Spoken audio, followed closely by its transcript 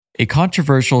A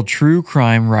controversial true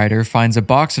crime writer finds a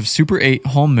box of Super 8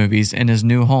 home movies in his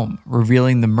new home,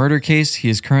 revealing the murder case he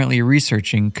is currently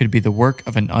researching could be the work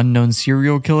of an unknown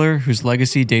serial killer whose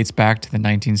legacy dates back to the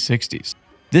 1960s.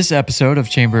 This episode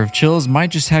of Chamber of Chills might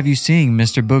just have you seeing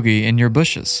Mr. Boogie in your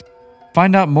bushes.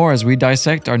 Find out more as we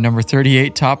dissect our number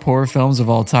 38 top horror films of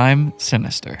all time,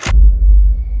 Sinister.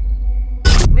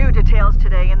 New details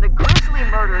today in the grisly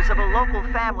murders of a local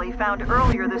family found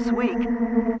earlier this week.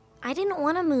 I didn't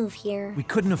want to move here. We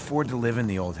couldn't afford to live in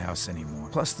the old house anymore.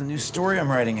 Plus, the new story I'm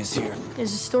writing is here.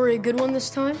 Is the story a good one this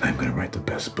time? I'm gonna write the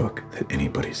best book that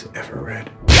anybody's ever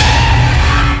read.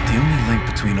 The only link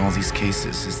between all these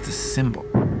cases is the symbol.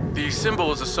 The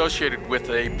symbol is associated with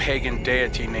a pagan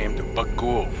deity named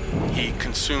Bughuul. He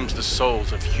consumes the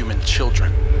souls of human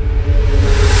children.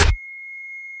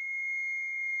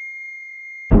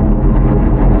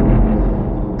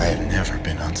 I have never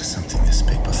been onto something this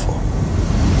big before.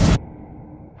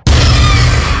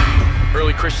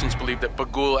 Early Christians believed that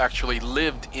Bughuul actually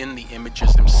lived in the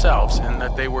images themselves and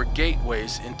that they were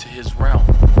gateways into his realm.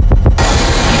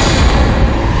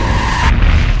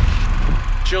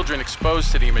 Children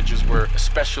exposed to the images were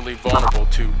especially vulnerable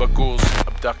to Bughuul's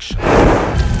abduction.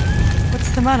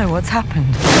 What's the matter? What's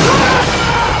happened?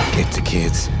 Get the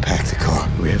kids, pack the car.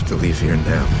 We have to leave here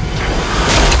now.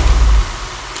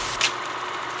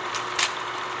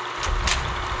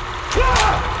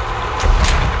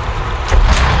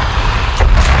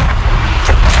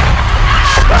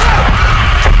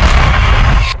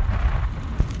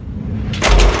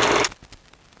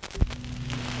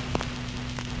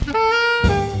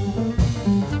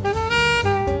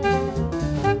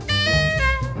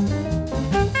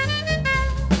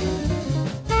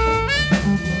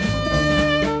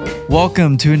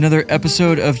 Welcome to another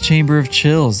episode of Chamber of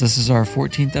Chills. This is our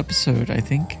 14th episode, I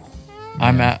think.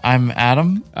 Yeah. I'm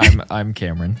Adam. I'm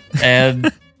Cameron.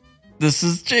 And this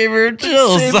is Chamber of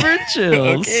Chills. Chamber of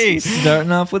Chills. Okay.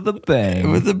 Starting off with a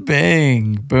bang. With a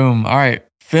bang. Boom. All right.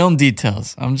 Film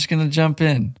details. I'm just going to jump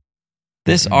in.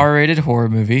 This R-rated horror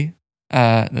movie,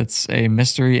 that's a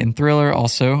mystery and thriller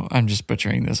also. I'm just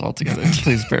butchering this altogether.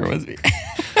 Please bear with me.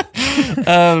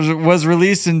 Was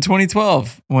released in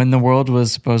 2012 when the world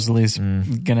was supposedly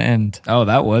going to end. Oh,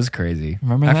 that was crazy.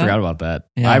 Remember I that? forgot about that.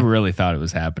 Yeah. I really thought it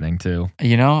was happening too.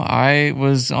 You know, I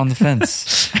was on the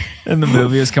fence. And the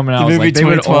movie was coming out. The movie they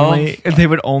 2012. they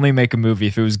would only make a movie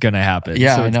if it was going to happen.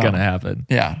 Yeah, so I it's know. going to happen.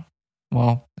 Yeah.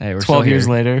 Well, Hey, we're 12 still years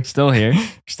here. later. Still here.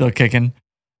 Still kicking.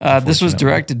 This was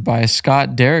directed by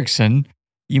Scott Derrickson.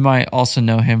 You might also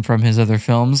know him from his other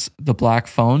films, The Black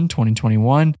Phone,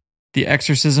 2021, The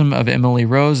Exorcism of Emily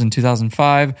Rose in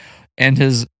 2005, and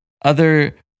his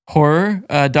other horror,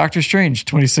 Doctor Strange,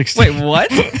 2016. Wait, what?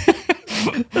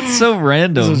 That's so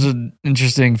random. This is an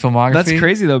interesting filmography. That's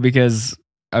crazy though, because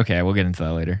okay, we'll get into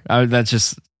that later. That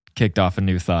just kicked off a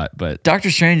new thought, but Doctor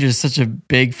Strange is such a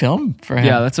big film for him.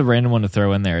 yeah, that's a random one to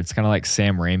throw in there. It's kind of like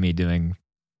Sam Raimi doing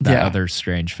that Yeah. other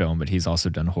Strange film, but he's also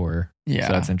done horror. Yeah.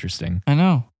 So that's interesting. I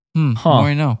know. The more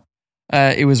I know.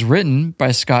 It was written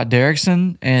by Scott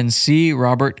Derrickson and C.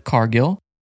 Robert Cargill.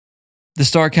 The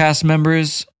star cast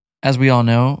members, as we all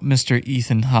know, Mr.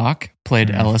 Ethan Hawke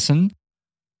played Ellison.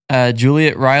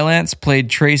 Juliet Rylance played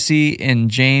Tracy,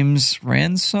 and James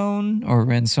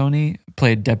Ransoni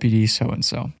played Deputy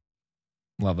So-and-so.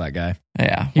 Love that guy.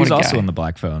 Yeah. He was what a also guy. in The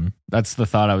Black Phone. That's the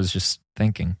thought I was just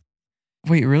thinking.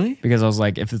 Wait, really? Because I was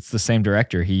like, if it's the same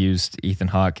director, he used Ethan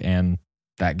Hawke and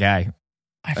that guy.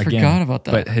 I again. forgot about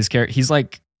that. But his character, he's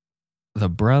like the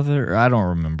brother. I don't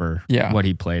remember Yeah. what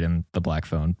he played in The Black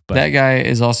Phone. But that guy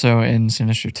is also in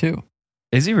Sinister 2.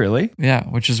 is he really? Yeah,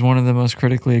 which is one of the most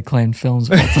critically acclaimed films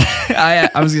of all time.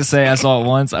 I was going to say I saw it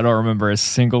once. I don't remember a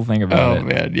single thing about it. Oh,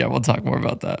 man. Yeah, we'll talk more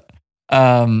about that.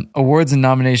 Awards and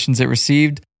nominations it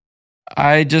received.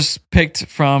 I just picked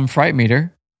from Fright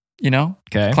Meter,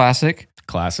 Okay. Classic,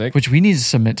 which we need to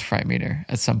submit to Fright Meter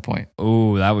at some point.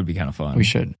 Oh, that would be kind of fun. We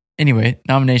should. Anyway,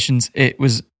 nominations. It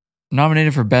was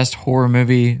nominated for Best Horror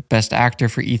Movie, Best Actor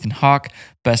for Ethan Hawke,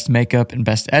 Best Makeup, and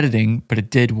Best Editing, but it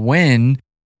did win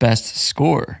Best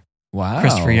Score. Wow.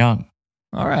 Christopher Young,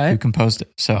 All who right. composed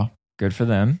it. So, Good for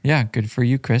them. yeah, good for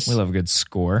you, Chris. We love a good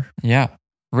score. Yeah.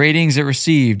 Ratings it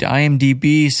received.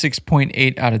 IMDb,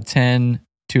 6.8 out of 10,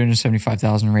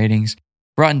 275,000 ratings.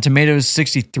 Rotten Tomatoes,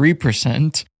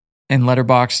 63%. And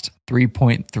Letterboxd,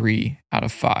 3.3 out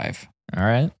of 5. All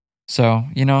right. So,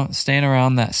 staying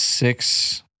around that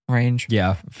 6 range.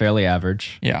 Yeah, fairly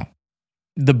average. Yeah.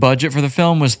 The budget for the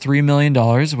film was $3 million,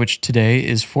 which today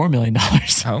is $4 million.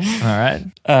 Oh, all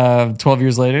right. 12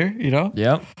 years later,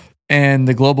 Yep. And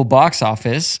the global box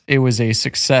office, it was a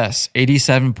success,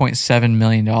 $87.7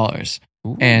 million.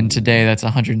 Ooh. And today that's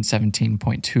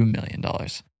 $117.2 million.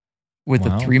 With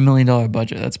Wow. a $3 million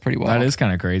budget. That's pretty wild. That is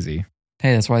kind of crazy.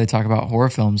 Hey, that's why they talk about horror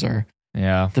films are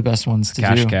Yeah. the best ones to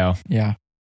Cash do. cow. Yeah.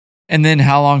 And then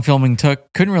how long filming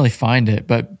took, couldn't really find it,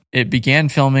 but it began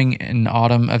filming in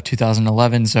autumn of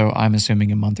 2011, so I'm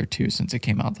assuming a month or two since it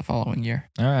came out the following year.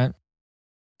 All right.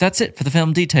 That's it for the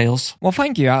film details. Well,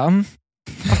 thank you, Adam.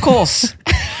 Of course.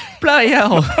 Bloody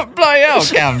hell. Bloody hell,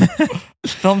 Cam.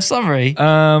 Film summary.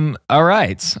 All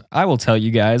right. I will tell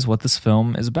you guys what this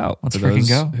film is about. Let's for freaking those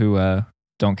go. who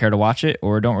don't care to watch it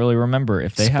or don't really remember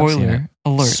if they have seen it. Spoiler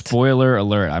alert. Spoiler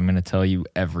alert. I'm going to tell you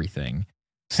everything.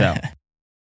 So,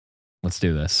 let's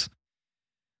do this.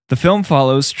 The film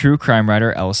follows true crime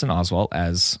writer Ellison Oswalt,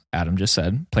 as Adam just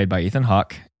said, played by Ethan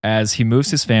Hawke, as he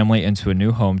moves his family into a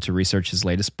new home to research his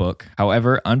latest book.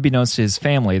 However, unbeknownst to his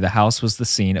family, the house was the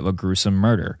scene of a gruesome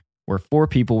murder, where 4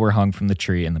 people were hung from the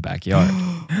tree in the backyard.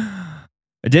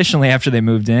 Additionally, after they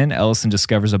moved in, Ellison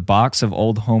discovers a box of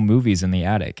old home movies in the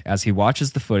attic. As he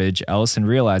watches the footage, Ellison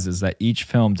realizes that each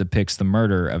film depicts the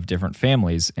murder of different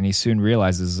families, and he soon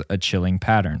realizes a chilling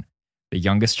pattern. The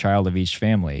youngest child of each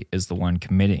family is the one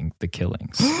committing the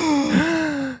killings.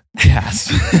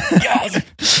 Yes. Yes.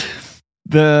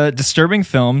 The disturbing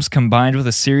films, combined with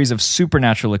a series of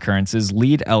supernatural occurrences,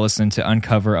 lead Ellison to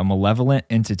uncover a malevolent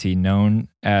entity known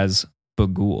as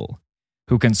Bughuul,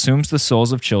 who consumes the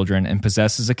souls of children and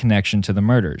possesses a connection to the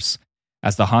murders.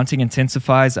 As the haunting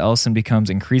intensifies, Ellison becomes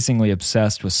increasingly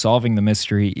obsessed with solving the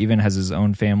mystery, even as his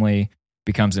own family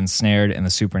becomes ensnared in the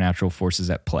supernatural forces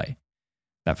at play.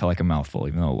 That felt like a mouthful,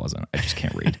 even though it wasn't. I just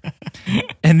can't read.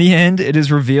 In the end, it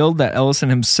is revealed that Ellison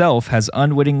himself has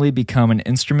unwittingly become an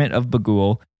instrument of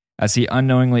Bughuul, as he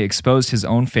unknowingly exposed his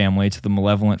own family to the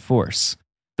malevolent force.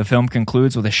 The film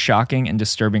concludes with a shocking and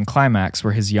disturbing climax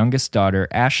where his youngest daughter,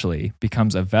 Ashley,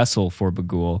 becomes a vessel for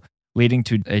Bughuul, leading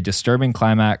to a disturbing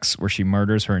climax where she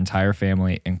murders her entire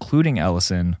family, including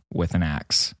Ellison, with an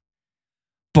axe.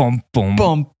 Boom, boom,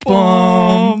 Bum,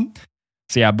 bum.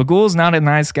 So yeah, Bughuul's not a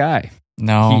nice guy.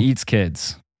 No. He eats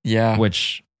kids, Yeah.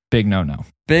 which big no-no.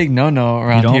 Big no-no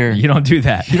around here. You don't do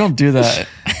that. You don't do that.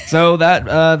 So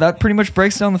that pretty much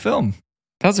breaks down the film.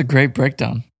 That was a great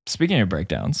breakdown. Speaking of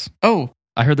breakdowns, Oh.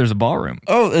 I heard there's a ballroom.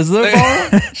 Oh, is there a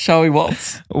ballroom? Shall we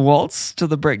waltz? Waltz to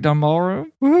the breakdown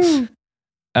ballroom. Woo.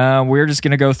 We're just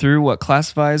going to go through what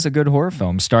classifies a good horror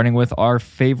film, starting with our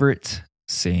favorite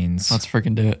scenes. Let's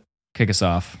freaking do it. Kick us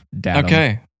off. Datum.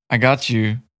 Okay. I got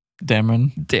you,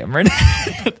 Dameron. Dameron.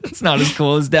 It's not as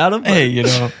cool as Datum. Hey, you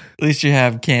know, at least you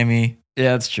have Cammy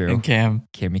Yeah, that's true. and Cam.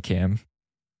 Cammy Cam.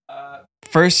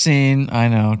 First scene, I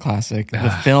know, classic. The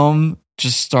film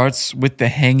just starts with the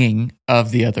hanging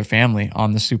of the other family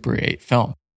on the Super 8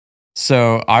 film.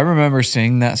 So I remember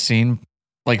seeing that scene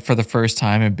like for the first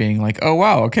time and being like, oh,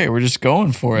 wow, okay, we're just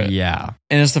going for it. Yeah.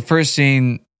 And it's the first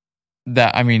scene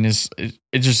that, I mean, it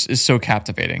just is so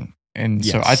captivating. And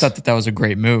so I Yes. thought that was a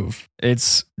great move.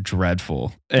 It's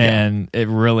dreadful. And it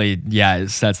really, it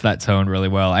sets that tone really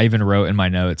well. I even wrote in my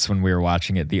notes when we were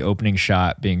watching it, the opening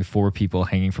shot being 4 people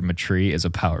hanging from a tree is a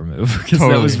power move. Because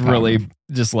Totally that was a power really move.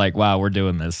 just like, wow, we're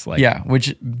doing this. Like, Yeah,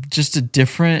 which just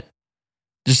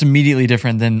immediately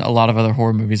different than a lot of other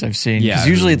horror movies I've seen. Yeah, Because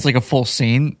usually it's like a full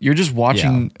scene. You're just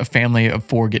watching Yeah. a family of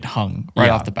 4 get hung right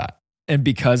Yeah. off the bat. And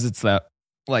because it's that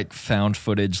like found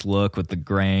footage look with the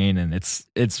grain and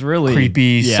it's really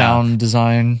Creepy sound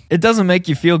design. It doesn't make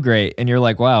you feel great. And you're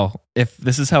like, wow, if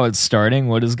this is how it's starting,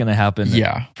 what is going to happen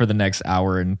Yeah. for the next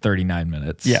hour and 39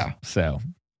 minutes? Yeah. So,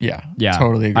 Yeah. yeah,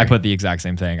 Totally agree. I put the exact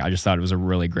same thing. I just thought it was a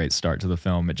really great start to the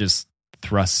film. It just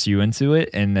thrusts you into it.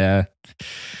 And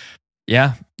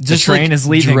yeah, Just the train like is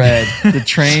leaving. Dread. The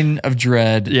train of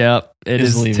dread. Yeah, it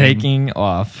is is leaving. taking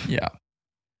off. Yeah.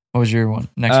 What was your one?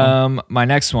 Next one? My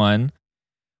next one,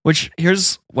 which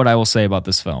here's what I will say about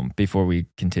this film before we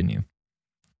continue.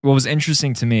 What was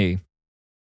interesting to me,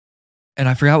 and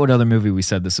I forgot what other movie we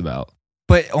said this about,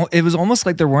 but it was almost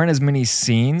like there weren't as many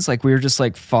scenes. Like we were just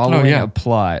like following a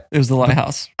plot. It was The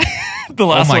Lighthouse. The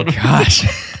last Oh my one. gosh.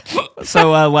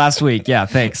 So last week, yeah,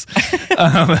 thanks.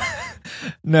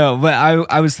 No, but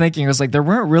I was thinking, it was like there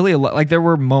weren't really a lot, like there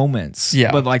were moments,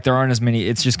 Yeah. but like there aren't as many.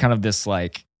 It's just kind of this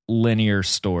like linear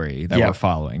story that Yeah, we're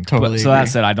following. totally So that agree.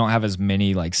 said, I don't have as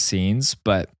many like scenes,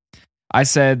 but I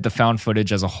said the found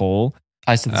footage as a whole.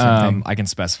 I said the same thing. I can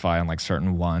specify on like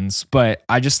certain ones, but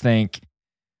I just think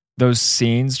those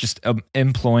scenes, just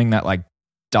employing that like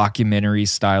documentary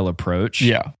style approach,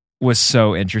 Yeah. was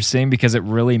so interesting because it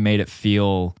really made it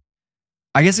feel.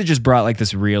 I guess it just brought like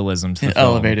this realism to the It film.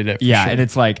 elevated it for Yeah, sure. and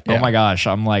it's like, Yeah. oh my gosh,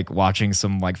 I'm like watching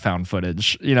some like found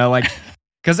footage. You know, like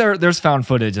Because there's found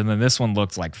footage, and then this one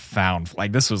looked like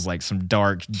this was like some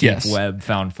dark, deep web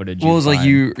found footage. Well, it was like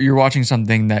you're watching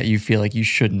something that you feel like you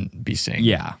shouldn't be seeing.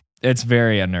 Yeah, it's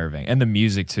very unnerving. And the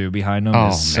music, too, behind them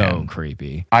is so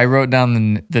creepy. I wrote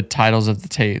down the titles of the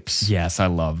tapes. Yes, I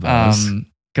love those.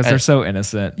 Because they're so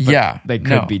innocent. But they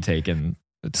could be taken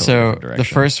a totally different direction. The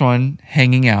first one,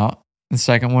 Hanging Out. The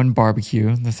second one,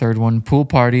 Barbecue. The third one, Pool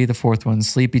Party. The fourth one,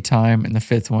 Sleepy Time. And the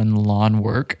fifth one, Lawn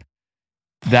Work.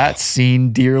 That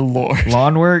scene, dear Lord.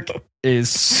 Lawn Work is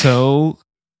so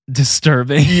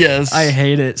disturbing. Yes. I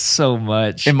hate it so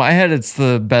much. In my head, it's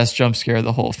the best jump scare of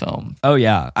the whole film. Oh,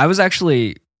 yeah.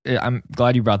 I'm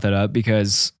glad you brought that up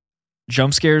because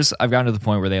jump scares, I've gotten to the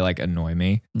point where they like annoy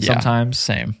me sometimes.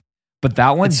 Same. But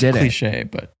that one didn't. It's cliche,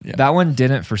 but yeah. That one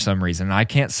didn't for some reason. I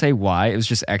can't say why. It was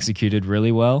just executed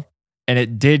really well. And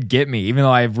it did get me, even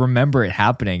though I remember it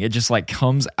happening. It just like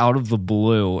comes out of the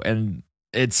blue and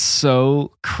it's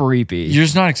so creepy. You're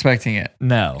just not expecting it.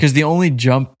 No. Because the only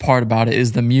jump part about it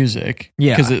is the music.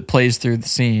 Yeah. Because it plays through the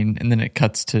scene and then it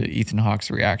cuts to Ethan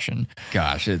Hawke's reaction.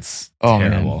 Gosh, it's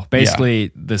terrible. Man.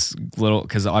 Basically, this little,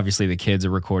 because obviously the kids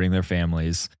are recording their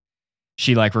families.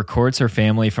 She like records her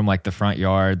family from like the front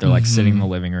yard. They're like sitting in the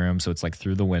living room. So it's like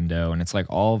through the window and it's like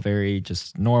all very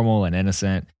just normal and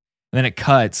innocent. And then it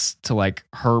cuts to like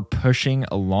her pushing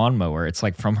a lawnmower. It's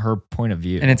like from her point of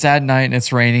view. And it's at night and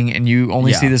it's raining and you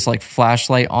only see this like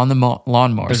flashlight on the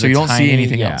lawnmower. There's so you don't see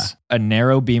anything else. A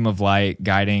narrow beam of light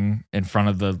guiding in front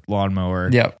of the lawnmower.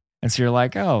 Yep. And so you're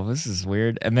like, oh, this is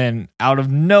weird. And then out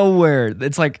of nowhere,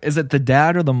 it's like, is it the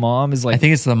dad or the mom? Is like, I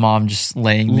think it's the mom just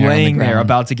laying there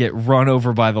about to get run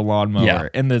over by the lawnmower. Yeah.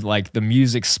 And the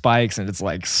music spikes and it's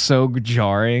like so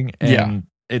jarring. And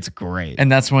it's great.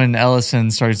 And that's when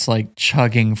Ellison starts like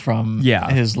chugging from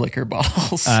his liquor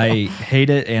bottles. So. I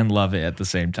hate it and love it at the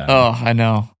same time. Oh, I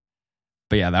know.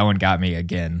 But yeah, that one got me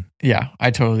again. Yeah, I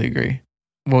totally agree.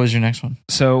 What was your next one?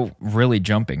 So really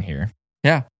jumping here.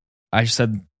 Yeah. I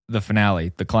said the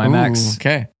finale, the climax. Ooh,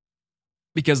 okay.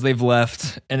 Because they've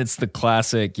left and it's the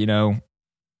classic,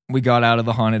 we got out of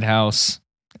the haunted house.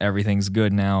 Everything's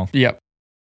good now. Yep.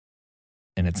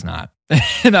 And it's not.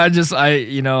 And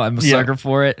I'm a sucker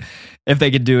for it. If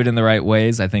they could do it in the right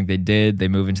ways, I think they did. They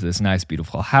move into this nice,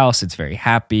 beautiful house. It's very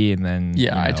happy. And then,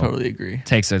 I totally agree.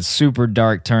 Takes a super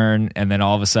dark turn. And then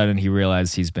all of a sudden he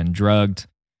realized he's been drugged.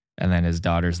 And then his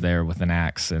daughter's there with an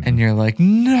axe. And you're like,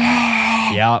 no.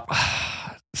 Yeah.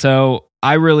 So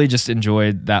I really just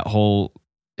enjoyed that whole,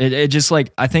 it just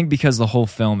like, I think because the whole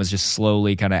film is just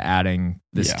slowly kind of adding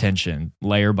this tension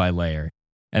layer by layer.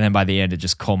 And then by the end, it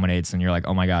just culminates and you're like,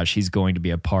 oh my gosh, he's going to be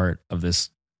a part of this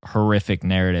horrific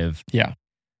narrative. Yeah.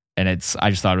 And I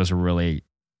just thought it was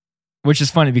which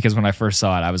is funny because when I first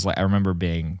saw it, I remember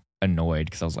being annoyed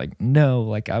because I was like, no,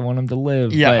 like I want him to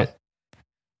live. Yeah.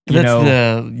 But,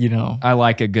 I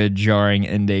like a good jarring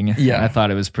ending. Yeah. I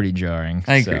thought it was pretty jarring.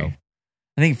 I agree. So.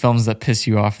 I think films that piss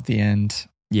you off at the end,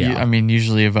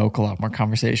 usually evoke a lot more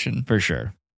conversation. For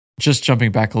sure. Just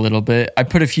jumping back a little bit, I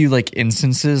put a few like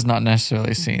instances, not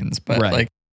necessarily scenes, but like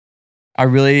I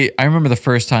remember the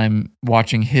first time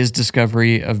watching his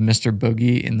discovery of Mr.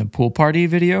 Boogie in the Pool Party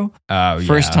video.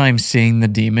 First time seeing the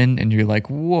demon and you're like,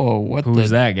 whoa, who's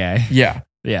that guy? Yeah.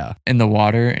 Yeah. In the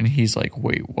water and he's like,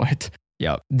 wait, what?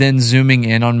 Yep. Then zooming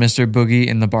in on Mr. Boogie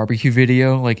in the barbecue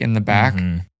video, like in the back.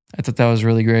 I thought that was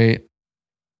really great.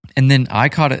 And then I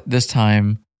caught it this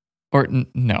time. Or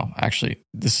no, actually,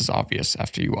 this is obvious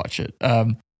after you watch it.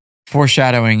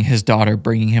 Foreshadowing his daughter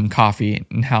bringing him coffee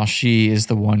and how she is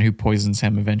the one who poisons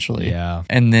him eventually. Yeah.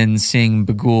 And then seeing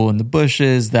Bughuul in the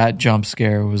bushes, that jump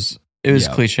scare was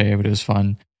cliche, but it was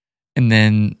fun. And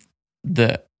then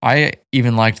I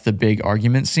even liked the big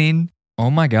argument scene. Oh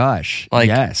my gosh. Like,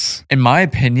 yes. In my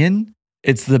opinion,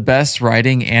 it's the best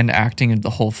writing and acting of the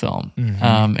whole film.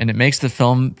 And it makes the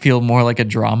film feel more like a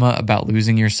drama about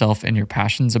losing yourself and your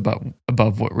passions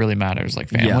above what really matters, like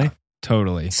family. Yeah,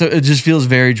 totally. So it just feels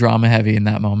very drama heavy in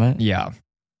that moment. Yeah.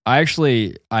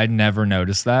 I never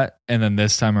noticed that. And then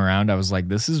this time around, I was like,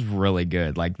 this is really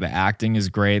good. Like the acting is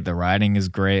great. The writing is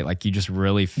great. Like you just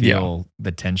really feel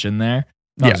the tension there.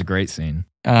 That was a great scene.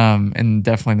 And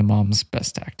definitely the mom's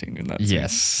best acting in that scene.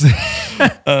 Yes.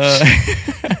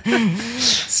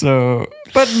 So,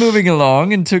 but moving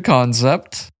along into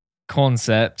concept.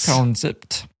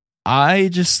 I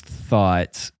just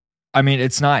thought,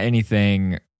 it's not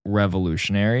anything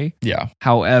revolutionary. Yeah.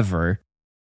 However,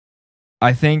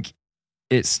 I think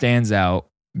it stands out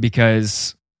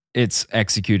because it's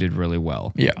executed really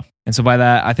well. Yeah. And so by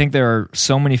that, I think there are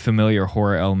so many familiar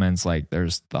horror elements, like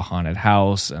there's the haunted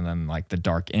house and then like the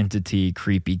dark entity,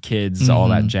 creepy kids, all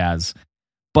that jazz.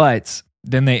 But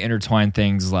then they intertwined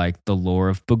things like the lore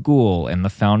of Bughuul and the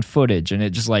found footage, and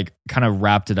it just like kind of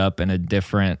wrapped it up in a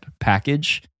different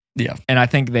package. Yeah. And I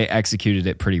think they executed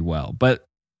it pretty well. But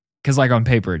because like on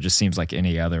paper, it just seems like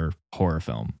any other horror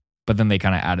film. But then they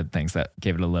kind of added things that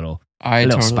gave it a little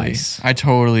spice. I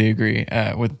totally agree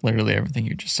with literally everything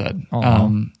you just said.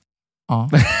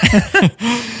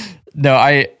 No,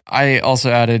 I also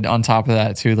added on top of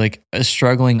that too, like a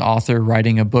struggling author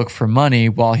writing a book for money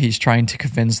while he's trying to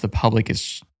convince the public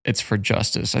it's for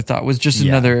justice. I thought was just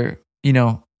another,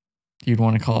 you'd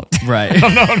want to call it. Right. I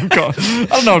don't know what I'm calling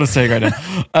it. I don't know what to say right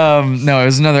now. No, it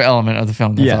was another element of the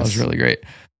film that I thought was really great.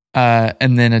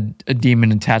 And then a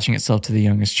demon attaching itself to the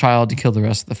youngest child to kill the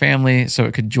rest of the family so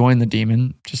it could join the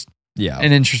demon. Just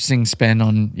an interesting spin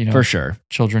on, for sure,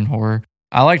 children horror.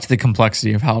 I liked the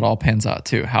complexity of how it all pans out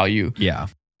too. How you,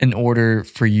 in order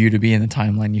for you to be in the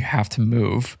timeline, you have to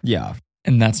move. Yeah.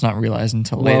 And that's not realized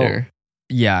until later.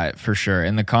 Yeah, for sure.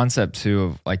 And the concept too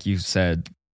of, like you said,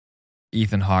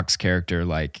 Ethan Hawke's character,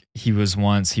 like he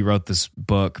wrote this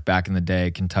book back in the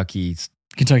day, Kentucky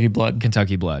Blood.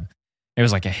 It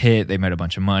was like a hit. They made a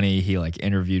bunch of money. He like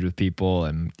interviewed with people.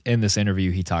 And in this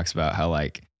interview, he talks about how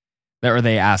like, or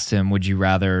they asked him, would you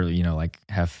rather, like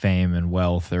have fame and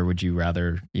wealth, or would you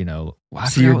rather,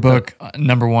 see your book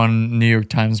number one New York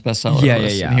Times bestseller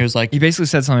list. Yeah. And he was like, he basically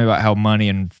said something about how money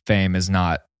and fame is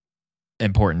not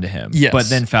important to him. Yes. But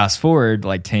then fast forward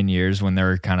like 10 years when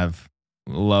they're kind of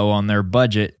low on their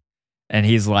budget, and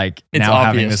he's like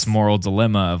having this moral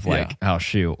dilemma of like, oh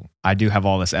shoot, I do have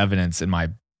all this evidence in my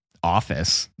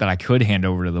office that I could hand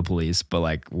over to the police, but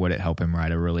like, would it help him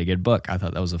write a really good book? I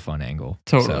thought that was a fun angle.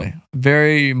 Totally.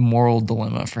 Very moral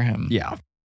dilemma for him. Yeah.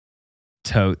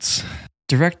 Totes.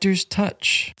 Director's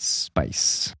touch.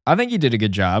 Spice. I think he did a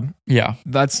good job. Yeah.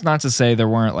 That's not to say there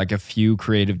weren't like a few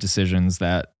creative decisions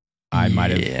that I might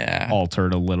have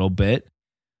altered a little bit,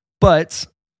 but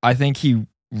I think he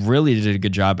really did a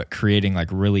good job at creating like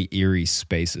really eerie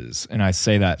spaces. And I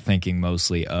say that thinking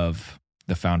mostly of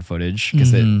the found footage,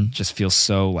 because it just feels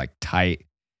so like tight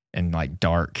and like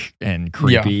dark and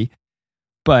creepy.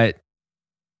 But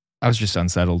I was just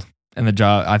unsettled. And the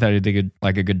job, I thought he did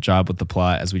a good job with the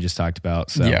plot, as we just talked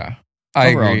about. So I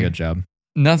overall, agree. Good job.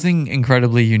 Nothing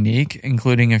incredibly unique,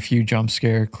 including a few jump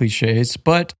scare cliches,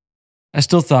 but I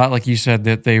still thought, like you said,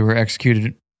 that they were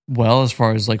executed well as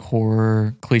far as like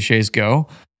horror cliches go.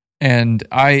 And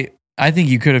I think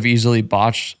you could have easily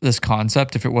botched this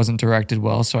concept if it wasn't directed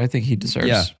well. So I think he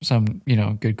deserves some,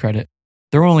 good credit.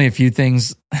 There were only a few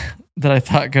things that I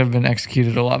thought could have been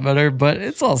executed a lot better, but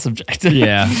it's all subjective.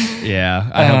 Yeah.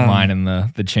 I have mine in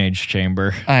the change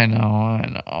chamber. I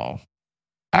know.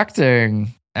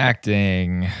 Acting. I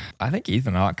think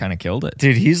Ethan Hawke kind of killed it.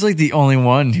 Dude, he's like the only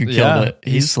one who killed it.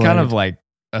 He's kind of like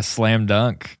a slam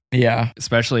dunk. Yeah.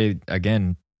 Especially,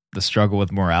 again, the struggle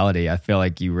with morality. I feel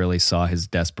like you really saw his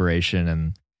desperation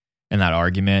and that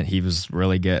argument. He was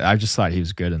really good. I just thought he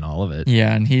was good in all of it.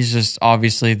 Yeah, and he's just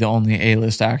obviously the only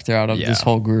A-list actor out of this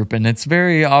whole group, and it's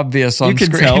very obvious on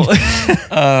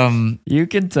screen. You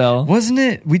can tell. Wasn't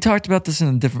it? We talked about this in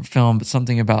a different film, but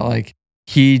something about like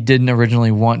he didn't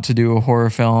originally want to do a horror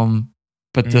film,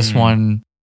 but this one.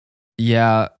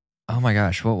 Yeah. Oh my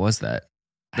gosh, what was that?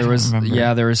 There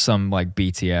was some like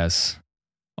BTS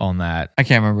on that. I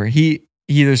can't remember. He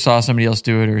either saw somebody else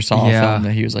do it or saw a film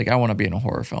that he was like, I want to be in a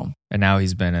horror film. And now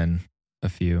he's been in a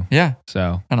few. Yeah.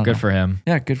 So good know. For him.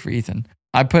 Yeah, good for Ethan.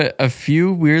 I put a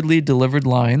few weirdly delivered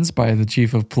lines by the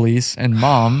chief of police and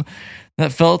mom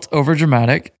that felt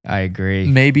overdramatic. I agree.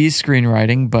 Maybe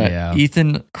screenwriting, but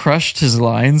Ethan crushed his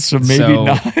lines, so maybe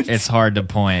not. It's hard to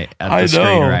point at the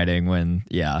screenwriting when,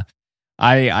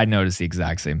 I noticed the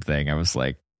exact same thing. I was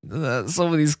like,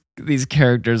 some of these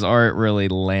characters aren't really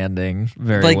landing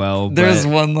very well. There's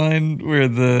one line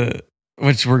where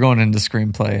which we're going into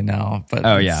screenplay now, but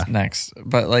next.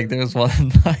 But like there's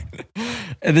one line,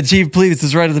 and the chief police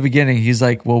is right at the beginning. He's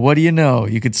like, "Well, what do you know?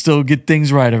 You could still get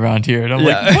things right around here." And I'm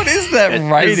like, "What is that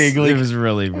writing?" It was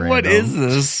really random. What is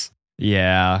this?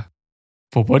 Yeah.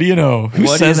 But what do you know? Who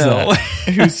says that?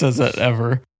 Who says that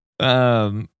ever?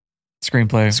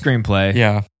 Screenplay.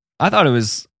 Yeah. I thought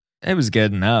it was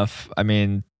good enough. I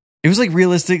mean, it was like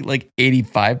realistic, like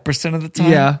 85% of the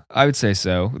time. Yeah, I would say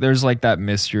so. There's like that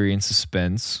mystery and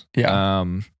suspense. Yeah.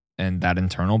 And that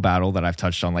internal battle that I've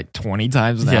touched on like 20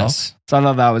 times now. Yes. So I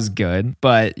thought that was good.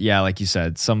 But yeah, like you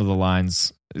said, some of the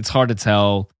lines, it's hard to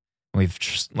tell. We've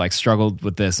like struggled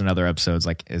with this in other episodes.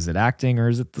 Like, is it acting or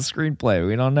is it the screenplay?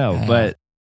 We don't know. But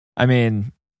I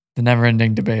mean, the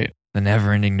never-ending debate.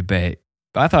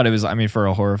 But I thought it was, for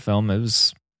a horror film, it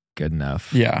was good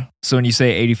enough. Yeah. So when you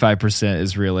say 85%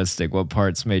 is realistic, what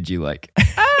parts made you like,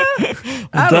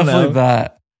 I don't definitely know.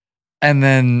 that. And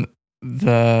then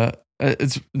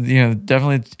it's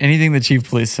definitely anything the chief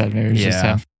police said. Maybe it's just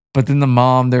Yeah. him. But then the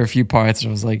mom, there were a few parts, and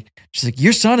I was like, she's like,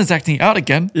 your son is acting out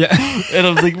again. Yeah. And I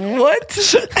was like, what?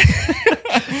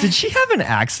 Did she have an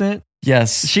accent?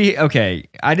 Yes.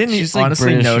 I didn't She's, like, honestly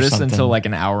British or notice something. until like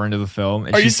an hour into the film.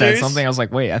 And Are she you said serious? something. I was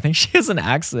like, wait, I think she has an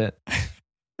accent.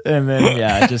 And then,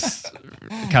 yeah, I just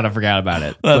kind of forgot about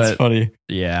it. That's But, funny.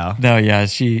 yeah. No, yeah,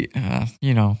 she,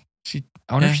 she.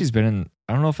 I wonder eh. if she's been in,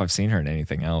 I don't know if I've seen her in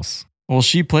anything else. Well,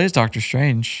 she plays Doctor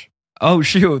Strange. Oh,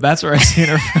 shoot. That's where I've seen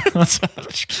her from.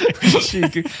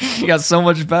 she got so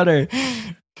much better.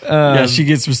 Yeah, she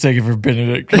gets mistaken for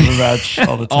Benedict Cumberbatch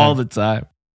all the time. All the time.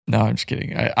 No, I'm just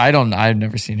kidding. I've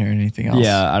never seen her in anything else.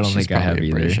 Yeah, I don't She's think I have probably a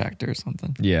either. British actor or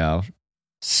something. Yeah.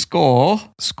 Score.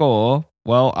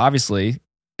 Well, obviously,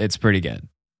 it's pretty good.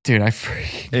 Dude, I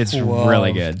freaking It's love-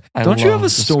 really good. I Don't you have love a the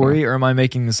story, score. or am I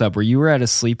making this up, where you were at a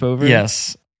sleepover?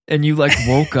 Yes. And you like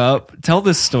woke up? Tell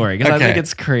this story, because I Okay. think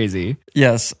it's crazy.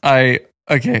 Yes.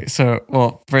 Okay, so,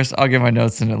 well, first I'll give my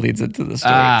notes and it leads into the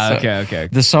story. So, Okay.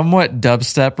 The somewhat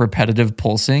dubstep repetitive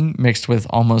pulsing mixed with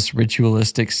almost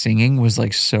ritualistic singing was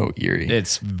like so eerie.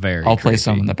 It's very I'll play creepy.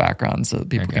 some in the background so that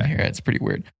people can Okay. hear it. It's pretty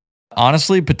weird.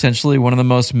 Honestly, potentially one of the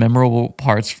most memorable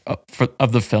parts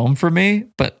of the film for me,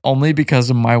 but only because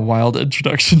of my wild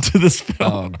introduction to this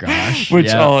film. Oh, gosh. Which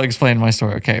Yeah. I'll explain my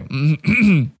story. Okay.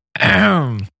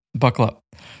 Buckle up.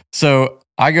 So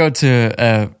I go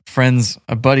to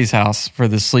a buddy's house for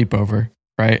the sleepover,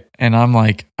 right? And I'm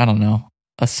like, I don't know,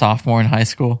 a sophomore in high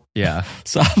school. Yeah.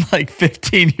 So I'm like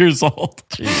 15 years old.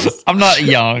 Jesus. I'm not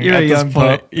young You're at a this young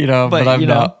point, pup. but I'm you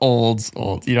know. not old.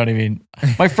 You know what I mean?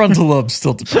 My frontal lobe's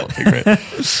still developing, right?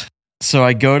 So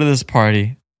I go to this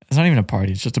party. It's not even a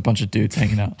party. It's just a bunch of dudes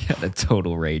hanging out. Yeah, a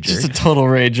total rager. Just a total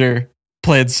rager.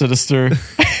 Playing Sinister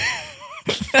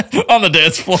on the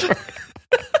dance floor.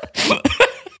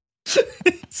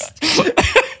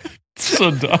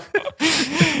 So dumb.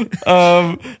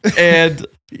 And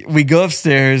we go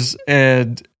upstairs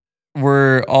and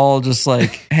we're all just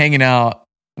like hanging out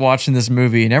watching this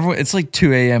movie, and it's like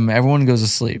 2 a.m. Everyone goes to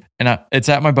sleep, and it's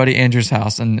at my buddy Andrew's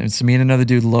house, and it's me and another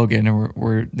dude, Logan, and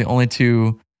we're the only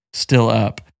two still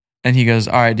up. And he goes,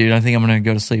 all right, dude, I think I'm gonna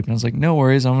go to sleep. And I was like, no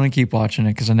worries, I'm gonna keep watching it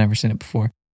because I've never seen it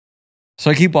before. So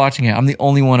I keep watching it. I'm the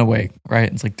only one awake,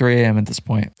 right? It's like 3 a.m. at this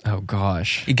point. Oh,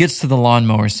 gosh. It gets to the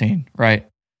lawnmower scene, right?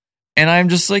 And I'm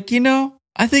just like,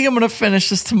 I think I'm going to finish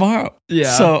this tomorrow.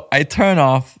 Yeah. So I turn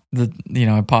off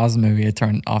I pause the movie, I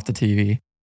turn off the TV,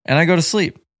 and I go to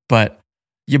sleep. But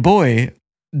your boy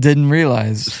didn't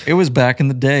realize it was back in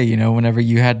the day, whenever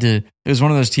you had to, it was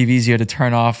one of those TVs you had to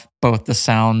turn off both the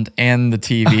sound and the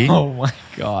TV. Oh, my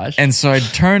gosh. And so I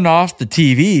turned off the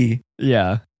TV,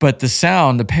 yeah. but the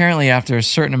sound apparently after a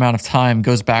certain amount of time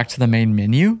goes back to the main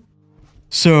menu.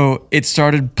 So it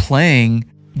started playing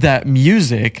that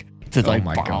music to like, oh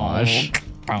my gosh.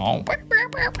 you know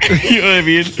what I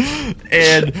mean?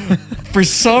 And for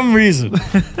some reason,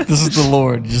 this is the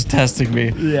Lord just testing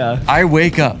me. Yeah. I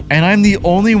wake up and I'm the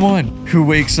only one who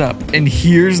wakes up and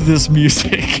hears this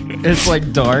music. It's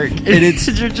like dark. And it's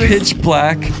pitch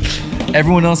black.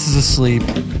 Everyone else is asleep.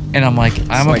 And I'm like,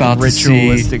 I'm like about to see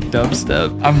ritualistic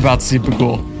dubstep. I'm about to see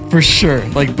Bughuul for sure.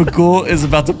 Like Bughuul is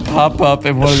about to pop up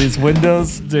in one of these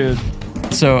windows, Dude.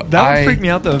 So That would freak me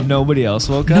out though if nobody else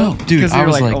woke No, up. dude, I you're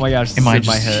was like, oh my gosh, this am is I in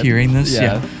my just head. hearing this?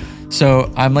 Yeah.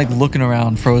 So I'm like looking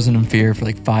around, frozen in fear for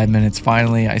like 5 minutes.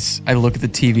 Finally, I look at the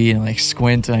TV and like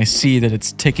squint and I see that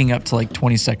it's ticking up to like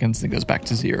 20 seconds and it goes back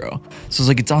to 0. So it's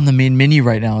like it's on the main menu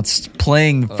right now. It's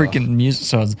playing the freaking music.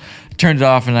 So I turned it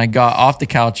off and I got off the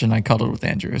couch and I cuddled with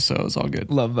Andrew. So it was all good.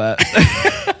 Love that.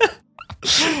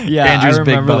 Yeah, Andrew's I big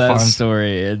remember buff that arms.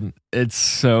 story, and it's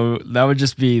so that would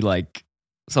just be like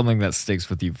something that sticks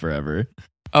with you forever.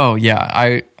 Oh yeah,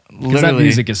 I Because that literally.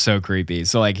 music is so creepy.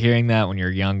 So like hearing that when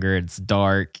you're younger, it's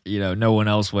dark. No one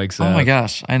else wakes up. Oh my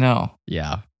gosh, I know.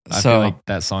 Yeah, I So- feel like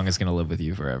that song is gonna live with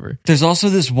you forever. There's also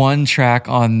this one track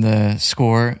on the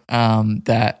score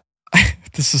that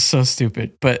this is so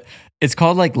stupid, but it's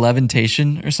called like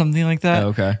Levitation or something like that. Oh,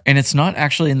 okay, And it's not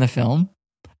actually in the film,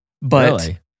 but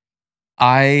really?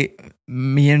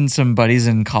 me and some buddies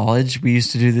in college, we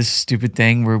used to do this stupid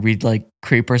thing where we'd like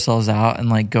creep ourselves out and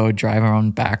like go drive our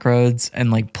own back roads and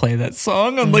like play that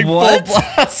song on like What? full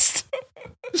blast.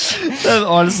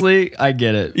 Honestly, I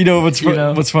get it.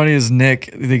 What's funny is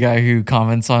Nick, the guy who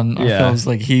comments on our Yeah. films,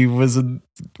 like he was a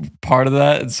part of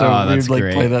that, and so Oh, we that's would like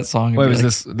great. play that song. and Wait, be was like,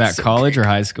 this that so college great. or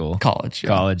high school? College? Yeah.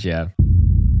 College, yeah.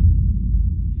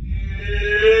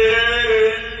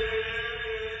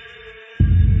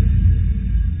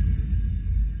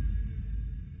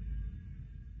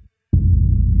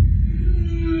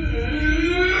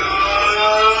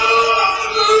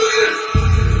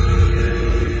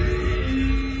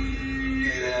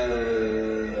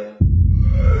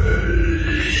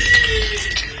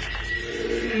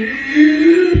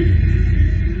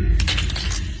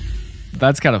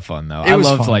 That's kind of fun though. It I was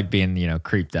loved fun. like being,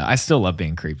 creeped out. I still love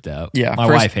being creeped out. Yeah, My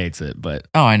first- wife hates it, but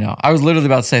Oh, I know. I was literally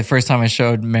about to say, first time I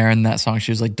showed Marin that song,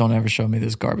 she was like, don't ever show me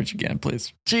this garbage again,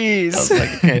 please. jeez. I was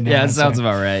like, okay, no, yeah, it that's sounds fair.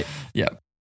 about right. Yeah.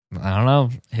 I don't know.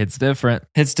 It's different.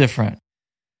 It's different.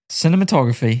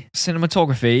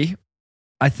 Cinematography,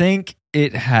 I think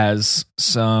it has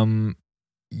some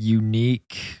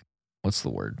unique, what's the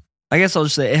word? I guess I'll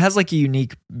just say it has like a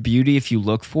unique beauty if you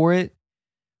look for it,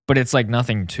 but it's like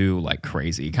nothing too like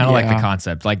crazy. Kind of like the Yeah.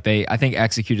 concept. Like I think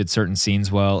executed certain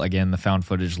scenes well. Again, the found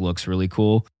footage looks really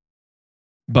cool,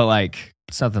 but like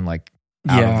it's nothing like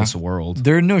out of this world.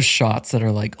 There are no shots that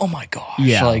are like, oh my gosh.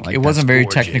 Yeah, Like, like, it wasn't that's very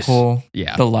gorgeous. technical.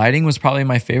 Yeah. The lighting was probably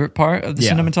my favorite part of the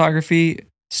Yeah. cinematography.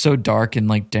 So dark and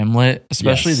like dim lit,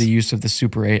 especially Yes. the use of the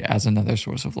Super 8 as another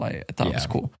source of light. I thought it was Yeah.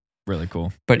 cool. Really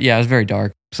cool. But yeah, it was very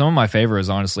dark. Some of my favorite is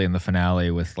honestly in the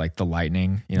finale with like the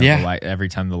lightning. Yeah. The light, every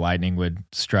time the lightning would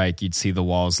strike, you'd see the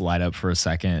walls light up for a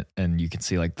second, and you could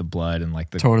see like the blood and like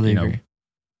the Totally agree.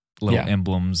 little Yeah.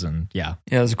 emblems, and yeah,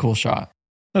 Yeah, it was a cool shot.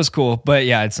 that was cool. But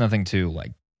yeah, it's nothing you're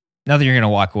gonna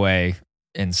walk away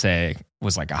and say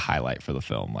was like a highlight for the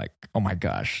film. Like, oh my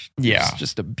gosh, Yeah. it's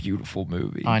just a beautiful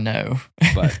movie. I know.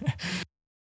 But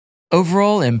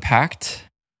overall impact,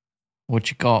 what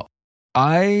you got?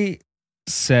 I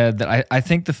said that I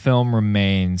think the film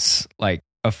remains like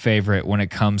a favorite when it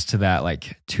comes to that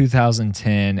like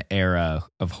 2010 era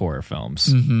of horror films.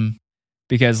 Mm-hmm.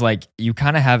 Because like you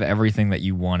kind of have everything that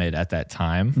you wanted at that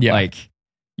time. Yeah. Like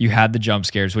you had the jump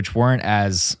scares, which weren't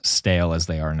as stale as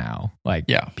they are now. Like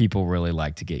Yeah. people really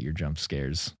like to get your jump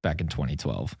scares back in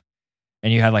 2012.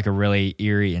 And you had like a really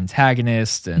eerie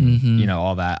antagonist and Mhm.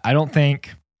 all that. I don't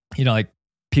think, like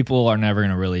people are never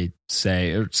going to really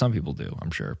say, or some people do,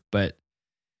 I'm sure, but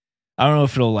I don't know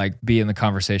if it'll like be in the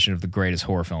conversation of the greatest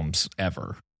horror films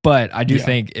ever. But I do Yeah.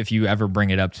 think if you ever bring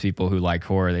it up to people who like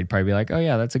horror, they'd probably be like, "Oh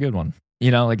yeah, that's a good one."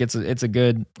 Like it's a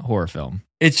good horror film.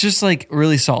 It's just like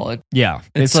really solid. Yeah,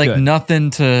 It's like good.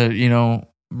 nothing to,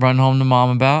 run home to mom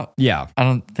about. Yeah, I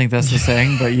don't think that's the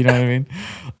saying, but you know what I mean?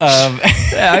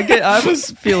 yeah. I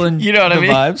was feeling You know what I the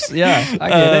mean? vibes. Yeah, I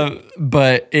get it.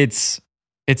 But it's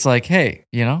like, hey,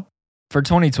 For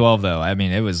 2012 though, I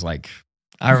mean, it was like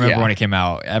I remember Yeah. when it came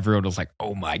out, everyone was like,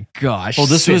 "Oh my gosh!" well,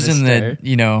 this was in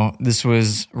Sinister. this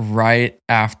was right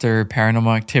after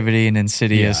Paranormal Activity and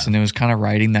Insidious, Yeah. and it was kind of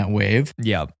riding that wave.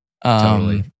 Yeah.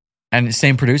 Totally. And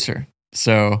same producer.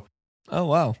 So Oh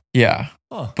wow. yeah,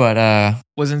 Oh. but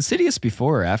Was Insidious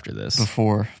before or after this?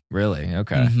 before, Really?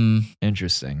 Okay. Mhm.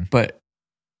 Interesting. but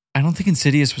I don't think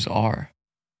Insidious was R.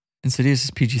 Insidious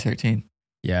is PG-13.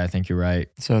 Yeah, I think you're right.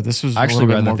 So this was I actually a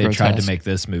little read bit more that they tried to grotesque. make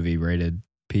this movie rated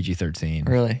PG-13,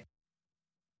 Really.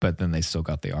 but then they still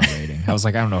got the R rating. I was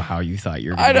like, I don't know how you thought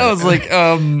you were. I know. It's like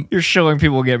you're showing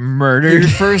people get your murdered.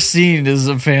 first scene is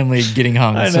a family getting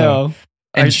hung. I so- know.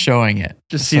 and I showing it.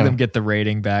 Just see So- them get the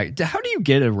rating back. How do you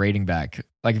get a rating back?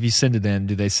 Like if you send it in,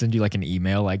 do they send you like an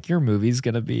email like your movie's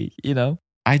gonna be?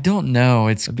 I don't know.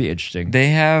 It's It'd be interesting. they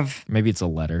have Maybe it's a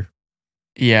letter.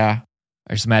 yeah.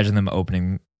 I just imagine them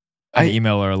opening an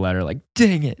email or a letter like,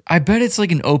 dang it. I bet it's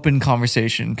like an open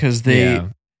conversation because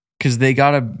they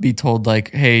gotta be told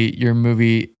like, hey, your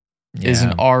movie is an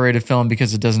Yeah. R-rated film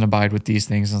because it doesn't abide with these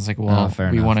things. And it's like, well,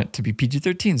 fair we enough. want it to be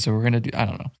PG-13, so we're gonna do. I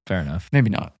don't know. Fair enough. Maybe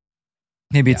not.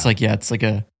 Maybe it's Yeah. like it's like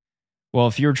a Well,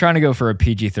 if you were trying to go for a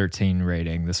PG-13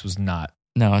 rating, this was not.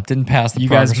 no. It didn't pass the. You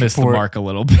guys progress missed report. the mark a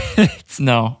little bit.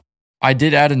 No. I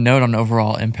did add a note on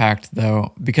overall impact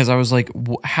though, because I was like,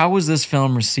 how was this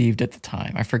film received at the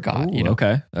time? I forgot. Ooh,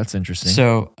 okay, that's interesting.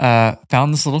 So,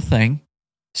 found this little thing.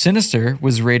 Sinister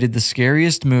was rated the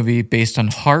scariest movie based on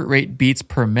heart rate beats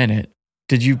per minute.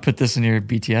 Did you put this in your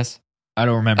BTS? I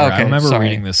don't remember. Okay, I remember sorry.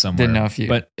 reading this somewhere. Didn't know if you-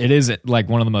 But it is like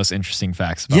one of the most interesting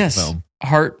facts about Yes. the film.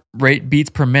 Heart rate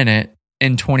beats per minute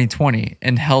in 2020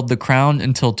 and held the crown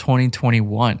until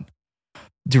 2021.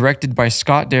 Directed by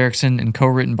Scott Derrickson and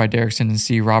co-written by Derrickson and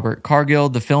C. Robert Cargill,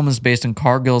 the film is based on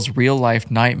Cargill's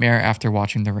real-life nightmare after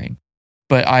watching The Ring.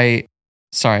 But I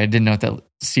didn't know if that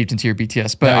seeped into your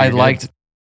BTS. But No, you're good.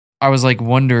 I was like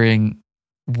wondering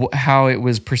how it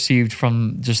was perceived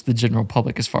from just the general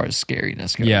public as far as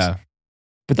scariness goes. Yeah.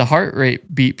 But the heart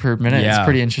rate beat per minute is Yeah.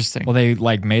 pretty interesting. Well, they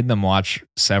like made them watch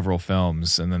several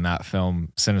films, and then that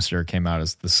film, Sinister, came out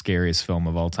as the scariest film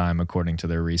of all time, according to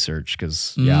their research.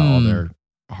 Because all their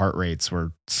heart rates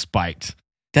were spiked.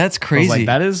 That's I was crazy. like,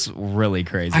 that is really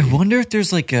crazy. I wonder if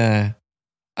there's like a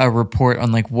report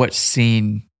on like what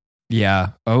scene. Yeah.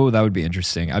 Oh, that would be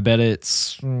interesting. I bet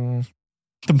it's.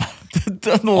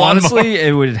 The lawnmower. Honestly,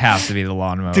 it would have to be the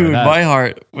lawnmower. Dude, my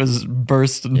heart was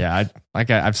bursting. Yeah,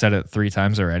 I've said it 3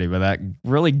 times already, but that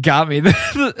really got me.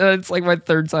 It's like my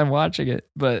 3rd time watching it.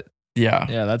 But yeah,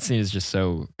 that scene is just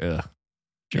so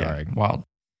jarring. Yeah, wild.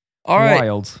 All right.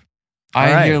 Wild.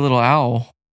 I hear a little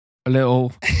owl. A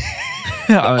little.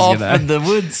 Off in the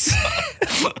woods.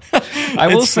 I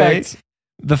will say,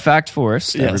 the fact for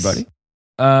us, everybody.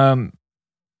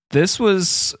 This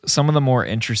was some of the more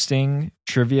interesting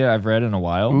trivia I've read in a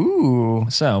while. Ooh.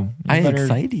 So, I'm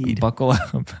excited. Buckle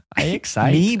up. I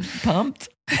excited. Me pumped.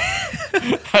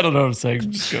 I don't know what I'm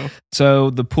saying. Just go. So,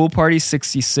 the Pool Party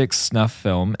 66 snuff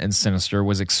film in Sinister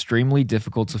was extremely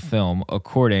difficult to film,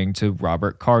 according to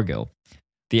Robert Cargill.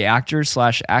 The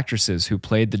actors/actresses who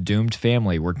played the doomed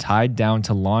family were tied down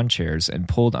to lawn chairs and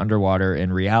pulled underwater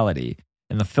in reality,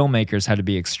 and the filmmakers had to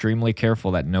be extremely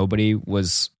careful that nobody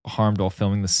was harmed while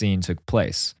filming the scene took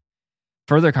place.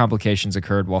 Further complications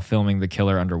occurred while filming the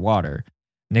killer underwater.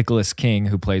 Nicholas King,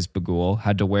 who plays Bughuul,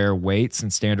 had to wear weights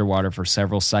and stay underwater for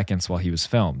several seconds while he was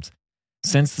filmed.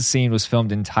 Since the scene was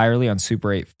filmed entirely on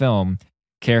Super 8 film,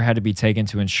 care had to be taken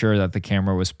to ensure that the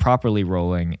camera was properly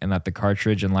rolling and that the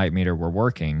cartridge and light meter were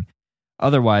working.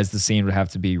 Otherwise, the scene would have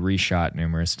to be reshot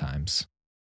numerous times.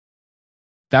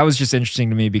 That was just interesting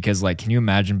to me because, like, can you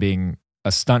imagine being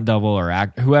a stunt double or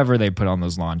whoever they put on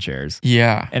those lawn chairs?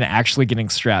 Yeah. And actually getting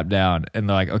strapped down and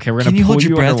they're like, okay, we're going to pull hold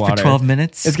your breath underwater for 12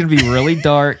 minutes? It's going to be really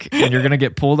dark and you're going to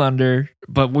get pulled under,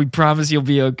 but we promise you'll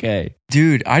be okay.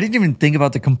 Dude, I didn't even think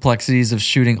about the complexities of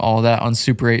shooting all that on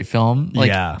Super 8 film. Like,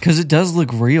 yeah. Because it does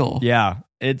look real. Yeah.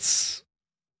 I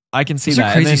can see Those that.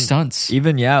 are crazy stunts.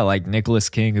 Even, like Nicholas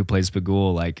King, who plays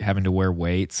Bughuul, like having to wear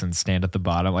weights and stand at the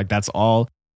bottom. Like, that's all.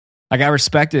 Like, I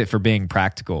respect it for being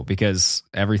practical because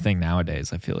everything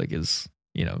nowadays I feel like is,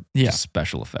 just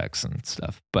special effects and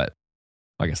stuff. But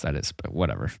I guess that is, but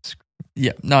whatever.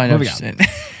 Yeah, no, I know what you're saying.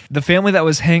 The family that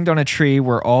was hanged on a tree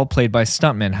were all played by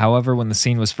stuntmen. However, when the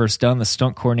scene was first done, the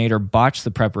stunt coordinator botched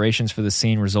the preparations for the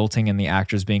scene, resulting in the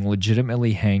actors being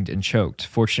legitimately hanged and choked.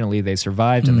 Fortunately, they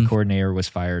survived and the coordinator was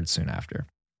fired soon after,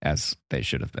 as they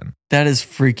should have been. That is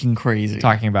freaking crazy.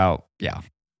 Talking about,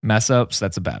 mess ups,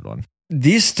 that's a bad one.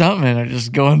 These stuntmen are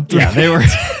just going through. Yeah, they were.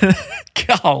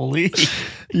 Golly.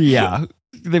 Yeah,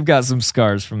 they've got some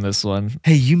scars from this one.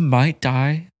 Hey, you might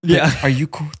die. Yeah. Are you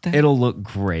cool with that? It'll look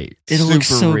great. It'll look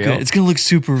so real. good. It's going to look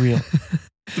super real.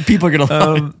 The people are going to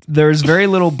love it. There's very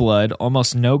little blood,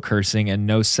 almost no cursing, and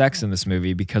no sex in this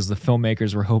movie because the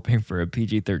filmmakers were hoping for a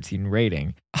PG-13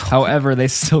 rating. However, they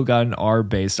still got an R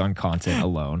based on content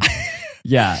alone.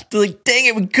 Yeah. They're like, dang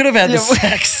it, we could have had the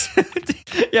sex.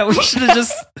 Yeah, we should have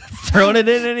just thrown it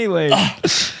in anyway.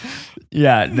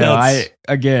 Yeah, no,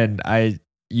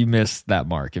 you missed that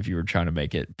mark if you were trying to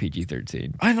make it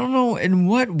PG-13. I don't know in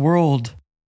what world.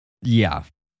 Yeah,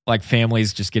 like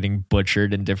families just getting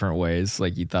butchered in different ways.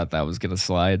 Like you thought that was gonna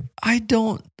slide. I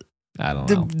don't know.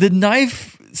 The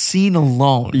knife scene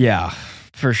alone. Yeah,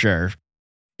 for sure.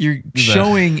 You're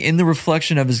showing in the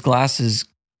reflection of his glasses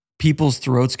people's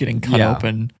throats getting cut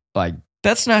open. Like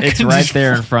that's not. It's right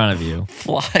there in front of you.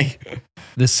 Fly.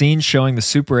 The scenes showing the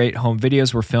Super 8 home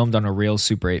videos were filmed on a real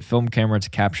Super 8 film camera to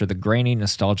capture the grainy,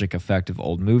 nostalgic effect of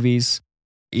old movies.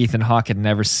 Ethan Hawke had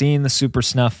never seen the Super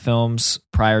Snuff films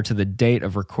prior to the date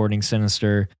of recording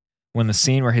Sinister. When the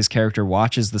scene where his character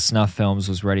watches the Snuff films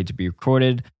was ready to be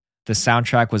recorded, the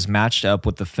soundtrack was matched up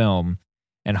with the film,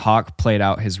 and Hawke played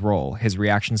out his role. His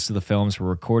reactions to the films were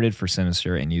recorded for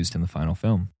Sinister and used in the final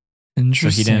film.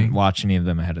 Interesting. So he didn't watch any of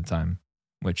them ahead of time,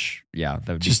 which, that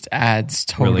would just adds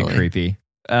totally really creepy.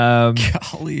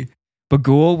 Golly.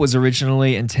 Bughuul was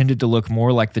originally intended to look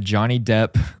more like the Johnny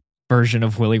Depp version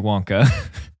of Willy Wonka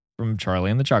from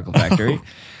Charlie and the Chocolate Factory.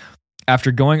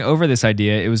 After going over this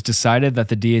idea, it was decided that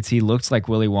the deity looked like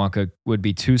Willy Wonka would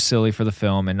be too silly for the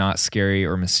film and not scary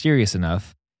or mysterious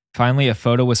enough. Finally, a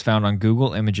photo was found on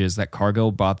Google Images that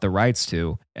Cargill bought the rights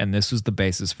to, and this was the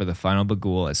basis for the final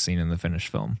Bughuul as seen in the finished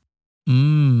film.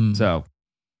 So,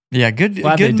 yeah, good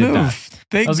move.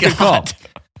 That was a good call.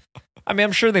 I mean,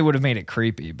 I'm sure they would have made it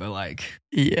creepy, but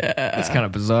it's kind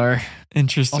of bizarre.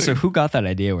 Interesting. Also, who got that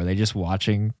idea? Were they just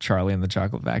watching Charlie and the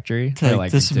Chocolate Factory?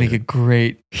 Like, this would make a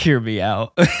great... Hear me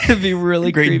out. It'd be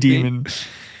really great creepy. Demon.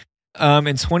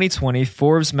 In 2020,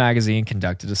 Forbes magazine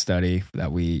conducted a study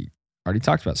that we already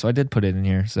talked about, so I did put it in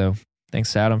here. So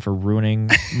thanks to Adam for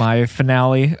ruining my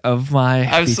finale of my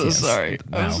I'm BTS. so sorry.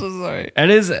 No. I'm so sorry.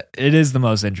 It is the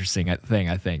most interesting thing,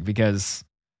 I think, because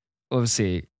let's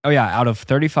see. Oh yeah, out of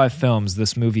 35 films,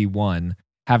 this movie won,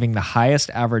 having the highest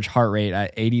average heart rate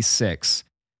at 86,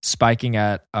 spiking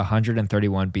at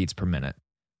 131 beats per minute.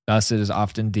 Thus, it is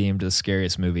often deemed the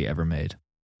scariest movie ever made.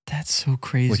 That's so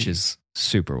crazy. which is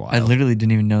super wild. I literally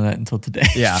didn't even know that until today.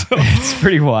 Yeah, So, it's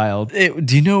pretty wild.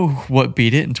 do you know what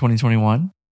beat it in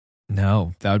 2021?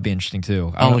 No, that would be interesting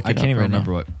too. I'll look I it can't up even right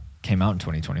remember what came out in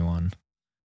 2021.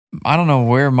 I don't know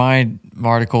where my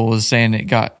article was saying it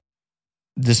got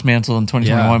dismantled in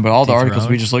 2021, Yeah, but all the articles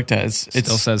we dethroned. just looked at, it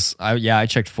Still says, I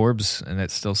checked Forbes and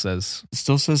it still says,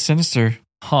 says Sinister.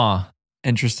 huh,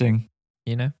 Interesting.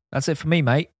 that's it for me,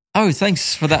 mate. Oh,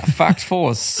 thanks for that fact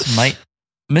for us, mate.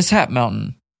 Mishap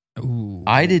Mountain. Ooh.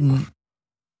 I didn't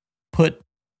put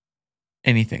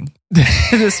anything.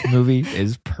 This movie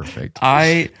is perfect.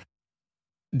 I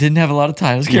didn't have a lot of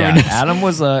time. Yeah, Adam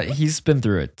was, he's been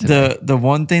through it today. The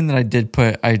one thing that I did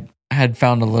put, I had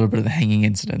found a little bit of the hanging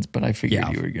incidents, but I figured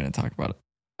Yeah. you were going to talk about it.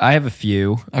 I have a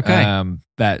few. Okay.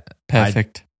 That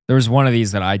Perfect. there was one of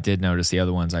these that I did notice. The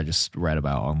other ones I just read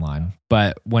about online.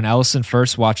 But when Ellison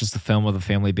first watches the film of the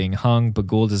family being hung,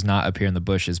 Bughuul does not appear in the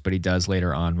bushes, but he does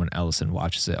later on when Ellison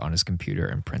watches it on his computer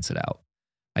and prints it out.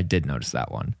 I did notice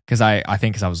that one because I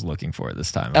think because I was looking for it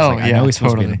this time. I was I know he's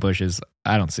supposed to be in the bushes.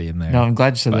 I don't see him there. No, I'm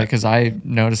glad you said that because I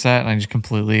noticed that and I just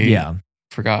completely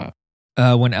forgot.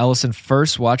 When Ellison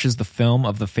first watches the film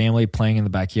of the family playing in the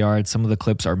backyard, some of the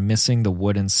clips are missing the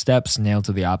wooden steps nailed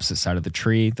to the opposite side of the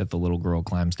tree that the little girl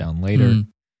climbs down later.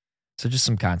 So just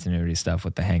some continuity stuff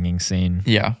with the hanging scene.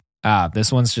 Yeah.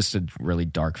 This one's just a really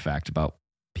dark fact about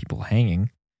people hanging.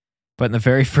 But in the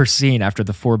very first scene, after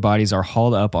the 4 bodies are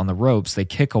hauled up on the ropes, they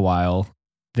kick a while,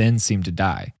 then seem to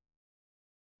die.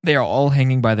 They are all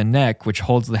hanging by the neck, which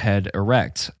holds the head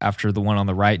erect. After the one on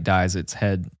the right dies, its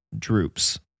head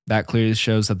droops. That clearly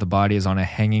shows that the body is on a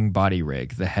hanging body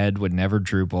rig. The head would never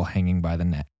droop while hanging by the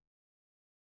neck.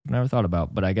 Never thought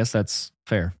about, but I guess that's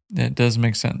fair. It does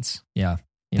make sense. Yeah.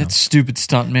 That stupid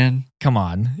stunt, man. Come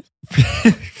on.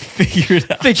 Figure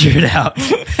it out. Figure it out.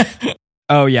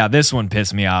 Oh, yeah, this one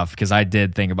pissed me off because I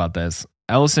did think about this.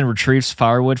 Ellison retrieves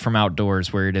firewood from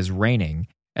outdoors where it is raining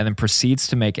and then proceeds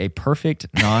to make a perfect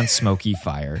non-smoky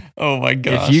fire. Oh, my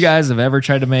gosh. If you guys have ever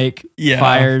tried to make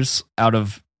fires out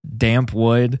of damp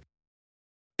wood,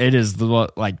 it is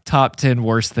the top 10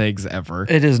 worst things ever.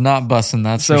 It is not busting,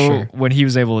 that's for sure. So when he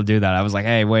was able to do that, I was like,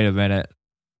 hey, wait a minute.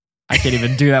 I can't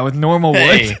even do that with normal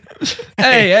wood.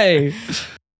 Hey.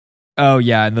 Oh,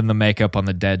 yeah, and then the makeup on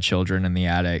the dead children in the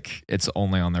attic, it's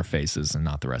only on their faces and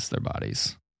not the rest of their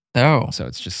bodies. Oh. So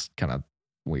it's just kind of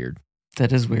weird.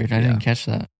 That is weird. I didn't catch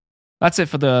that. That's it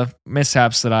for the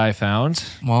mishaps that I found.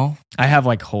 Well, I have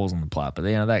holes in the plot, but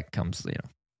that comes,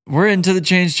 We're into the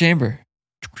change chamber.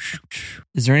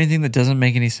 Is there anything that doesn't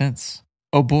make any sense?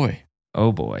 Oh, boy.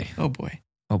 Oh, boy. Oh, boy.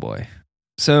 Oh, boy.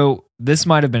 So this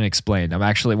might have been explained. I'm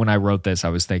actually, when I wrote this, I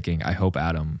was thinking, I hope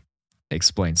Adam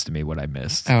explains to me what I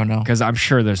missed. Oh, no. Because I'm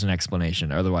sure there's an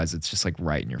explanation. Otherwise, it's just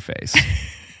right in your face.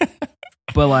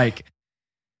 But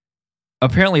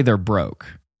apparently they're broke.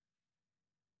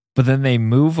 But then they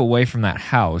move away from that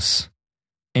house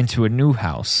into a new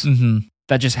house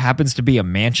that just happens to be a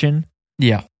mansion.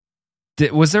 Yeah.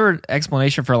 Was there an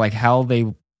explanation for how they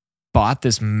bought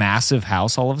this massive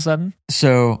house all of a sudden?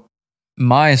 So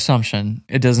my assumption,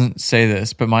 it doesn't say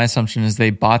this, but my assumption is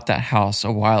they bought that house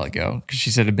a while ago because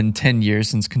she said it had been 10 years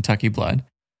since Kentucky Blood.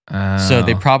 So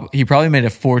he probably made a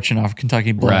fortune off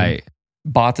Kentucky Blood. Right.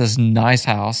 Bought this nice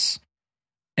house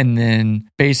and then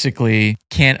basically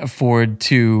can't afford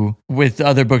to, with the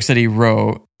other books that he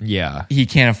wrote, he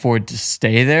can't afford to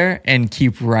stay there and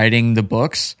keep writing the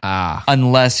books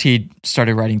unless he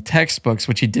started writing textbooks,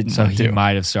 which he didn't So do. he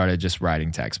might have started just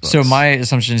writing textbooks. So my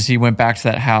assumption is he went back to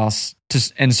that house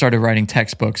and started writing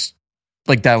textbooks.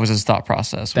 That was his thought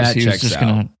process. That he checks was just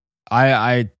out.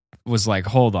 I was like,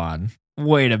 hold on.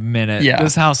 Wait a minute. Yeah.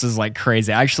 This house is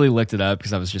crazy. I actually looked it up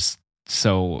because I was just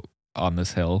so on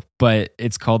this hill. But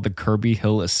it's called the Kirby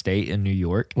Hill Estate in New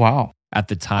York. Wow. At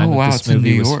the time it's in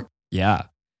New York. Yeah.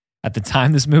 At the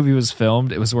time this movie was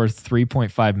filmed, it was worth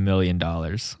 $3.5 million.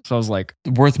 So I was like,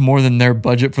 worth more than their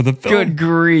budget for the film. Good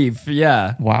grief.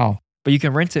 Yeah. Wow. But you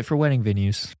can rent it for wedding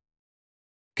venues.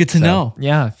 Good to know.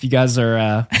 Yeah. If you guys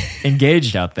are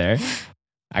engaged out there,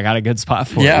 I got a good spot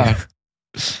for you.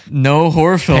 No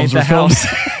horror films were filmed.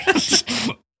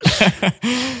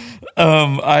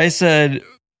 I said,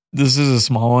 this is a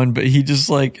small one, but he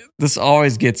just this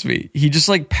always gets me. He just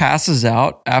passes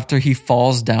out after he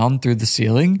falls down through the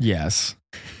ceiling. Yes.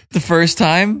 The first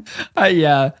time.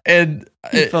 Yeah. And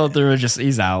he fell through and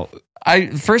he's out.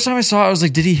 First time I saw it, I was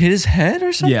like, did he hit his head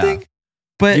or something? Yeah.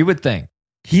 But you would think.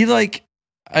 He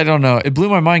I don't know. It blew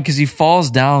my mind because he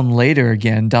falls down later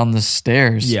again down the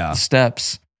stairs. Yeah. The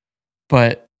steps.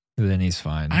 But then he's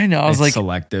fine. I know. I was it's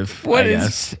selective. What I is?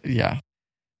 Guess. Yeah.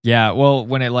 Yeah, well,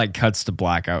 when it like cuts to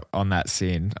black out on that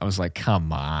scene, I was like,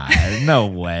 come on, no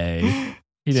way.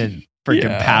 He didn't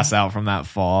freaking pass out from that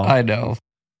fall. I know.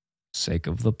 Sake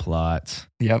of the plot.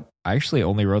 Yep. I actually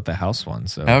only wrote the house one,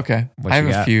 so okay. I have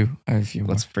a few.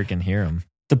 Let's freaking hear them.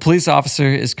 The police officer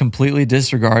is completely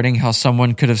disregarding how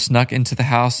someone could have snuck into the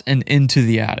house and into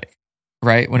the attic,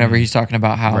 right? Whenever he's talking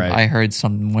about how I heard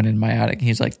someone in my attic,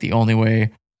 he's like, the only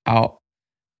way out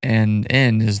and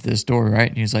in is this door, right?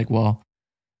 And he's like, well,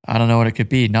 I don't know what it could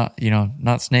be. Not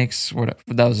snakes. Whatever.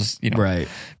 That was just, Right.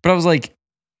 But I was like,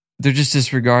 they're just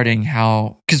disregarding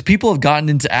how, because people have gotten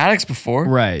into attics before.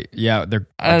 Right. Yeah.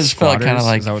 I just felt kind of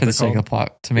like for the sake of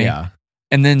plot to me. Yeah.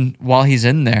 And then while he's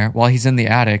in the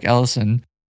attic, Ellison,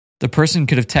 the person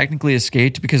could have technically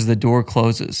escaped because the door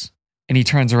closes and he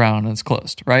turns around and it's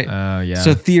closed, right? Yeah.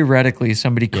 So theoretically,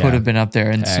 somebody could have been up there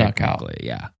and snuck out.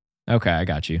 Yeah. Okay, I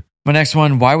got you. My next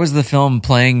one, why was the film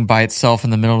playing by itself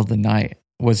in the middle of the night?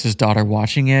 Was his daughter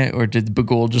watching it, or did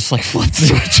Bughuul just like flip the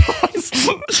switch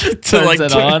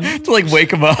on to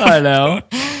wake him up? I know.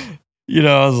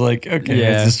 I was like,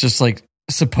 okay, is this just like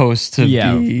supposed to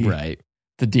be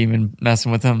the demon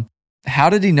messing with him?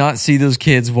 How did he not see those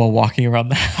kids while walking around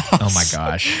the house? Oh my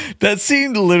gosh. That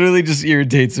scene literally just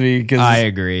irritates me. I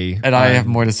agree. And I have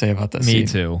more to say about that scene. Me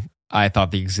too. I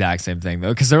thought the exact same thing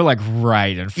though, because they're like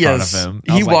right in front of him.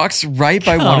 He walks right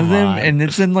by one of them and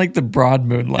it's in like the broad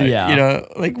moonlight. Yeah.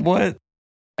 Like what?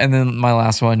 And then my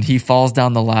last one, he falls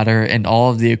down the ladder and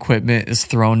all of the equipment is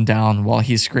thrown down while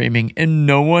he's screaming and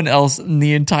no one else in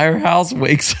the entire house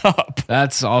wakes up.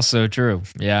 That's also true.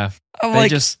 Yeah. They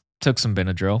just took some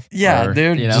Benadryl. Yeah,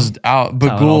 they're just out.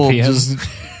 Bughuul just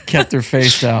kept their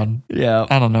face down. Yeah.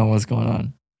 I don't know what's going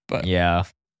on. But yeah.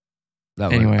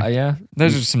 Anyway,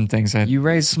 those are some things that you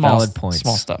raised valid points.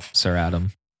 Small stuff. Sir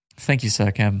Adam. Thank you,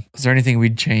 Secam. Is there anything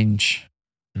we'd change?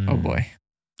 Oh boy.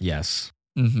 Yes.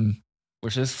 Mm-hmm.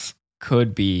 Which this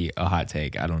could be a hot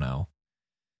take. I don't know.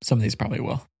 Some of these probably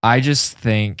will. I just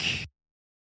think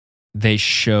they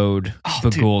showed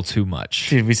Bughuul too much.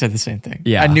 Dude, we said the same thing.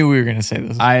 Yeah. I knew we were going to say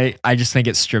this. I just think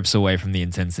it strips away from the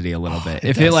intensity a little bit.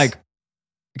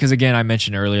 Because again, I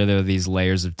mentioned earlier, there are these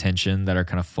layers of tension that are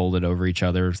kind of folded over each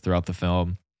other throughout the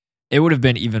film. It would have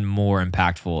been even more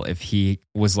impactful if he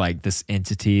was like this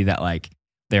entity that like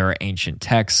there are ancient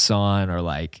texts on, or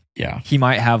like he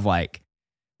might have like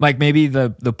maybe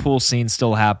the pool scene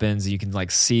still happens. You can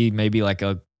like see maybe like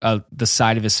the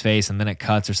side of his face and then it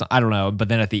cuts or something. I don't know. But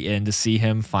then at the end to see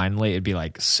him finally, it'd be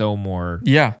like so much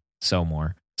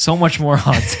more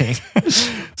haunting.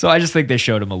 So I just think they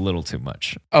showed him a little too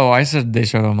much. Oh, I said they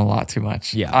showed him a lot too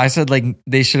much. Yeah. I said like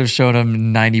they should have showed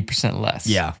him 90% less.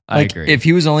 Yeah, I agree. If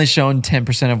he was only shown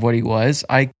 10% of what he was,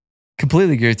 I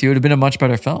completely agree with you. It would have been a much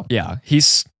better film. Yeah,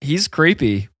 he's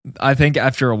creepy. I think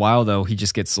after a while though, he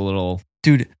just gets a little...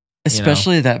 Dude,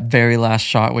 especially that very last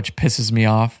shot, which pisses me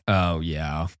off. Oh,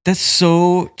 yeah. That's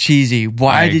so cheesy.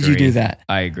 Why did you do that?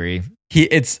 I agree.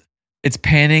 It's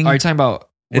panning. Are you talking about...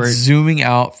 It's zooming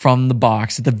out from the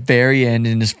box at the very end,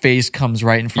 and his face comes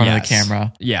right in front of the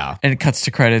camera. Yeah. And it cuts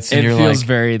to credits, and it feels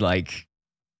very like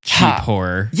cheap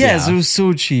horror. Yes, it was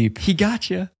so cheap. He got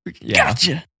you. Yeah.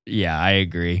 Gotcha. Yeah, I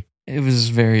agree. It was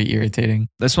very irritating.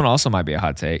 This one also might be a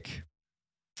hot take.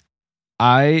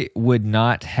 I would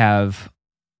not have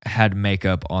had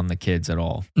makeup on the kids at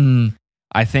all.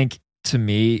 I think to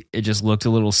me, it just looked a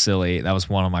little silly. That was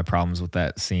one of my problems with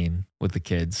that scene with the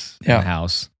kids in the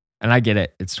house. And I get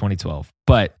it. It's 2012.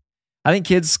 But I think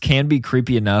kids can be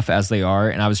creepy enough as they are.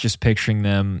 And I was just picturing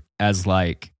them as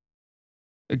like...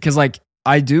 Because like,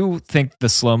 I do think the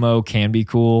slow-mo can be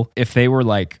cool if they were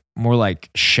like more like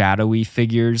shadowy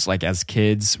figures, like as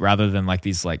kids, rather than like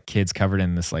these like kids covered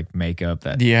in this like makeup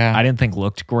that I didn't think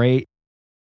looked great.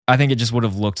 I think it just would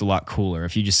have looked a lot cooler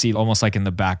if you just see almost like in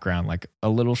the background, like a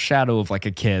little shadow of like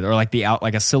a kid, or like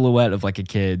like a silhouette of like a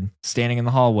kid standing in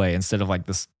the hallway instead of like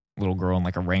this little girl in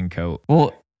like a raincoat.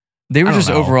 Well, they were just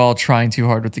overall trying too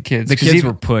hard with the kids. The kids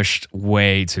were pushed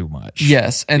way too much.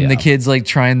 Yes, and the kids like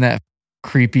trying that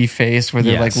creepy face where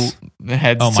they're like the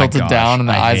head's tilted down and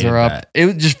the eyes are up.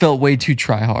 It just felt way too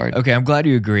try hard. Okay, I'm glad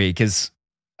you agree, because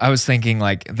I was thinking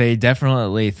like they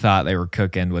definitely thought they were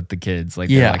cooking with the kids. Like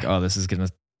they're like, oh, this is gonna,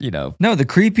 No, the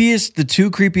two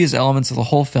creepiest elements of the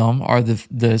whole film are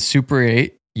the Super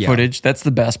 8 footage. That's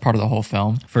the best part of the whole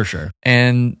film. For sure.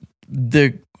 And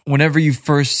whenever you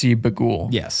first see Bughuul.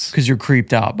 Yes. Because you're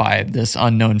creeped out by this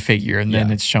unknown figure, and then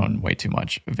it's shown way too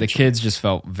much. Eventually. The kids just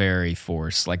felt very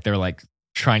forced. Like they're like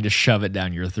trying to shove it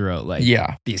down your throat. Like,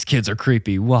 these kids are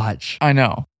creepy. Watch. I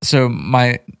know. So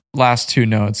my last two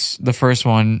notes. The first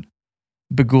one,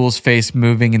 Bughuul's face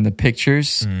moving in the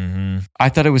pictures, I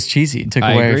thought it was cheesy. It took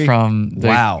away agree. from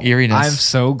the eeriness. I'm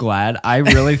so glad. I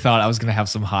really thought I was going to have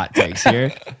some hot takes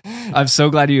here. I'm so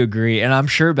glad you agree. And I'm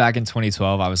sure back in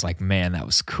 2012, I was like, man, that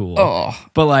was cool. Oh,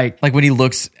 but like when he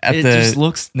looks at it just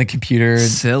looks the computer,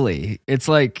 silly. It's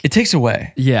like, it takes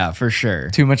away. Yeah, for sure.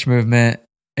 Too much movement.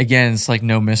 Again, it's like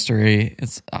no mystery.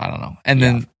 I don't know. And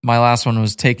then my last one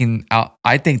was taking out,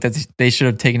 I think that they should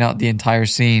have taken out the entire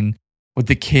scene with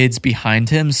the kids behind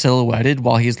him silhouetted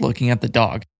while he's looking at the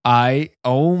dog.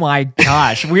 Oh my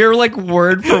gosh. We are like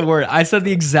word for word. I said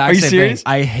the exact same serious?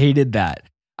 thing. I hated that.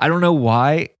 I don't know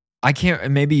why. I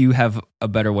can't, maybe you have a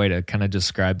better way to kind of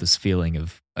describe this feeling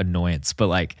of annoyance, but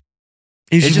like,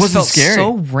 it just wasn't felt scary.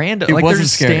 so random. It like they're wasn't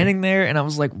just scary. standing there and I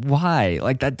was like, why?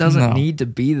 Like that doesn't need to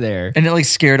be there. And it like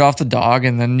scared off the dog.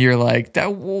 And then you're like,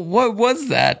 what was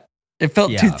that? It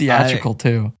felt too theatrical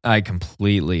too. I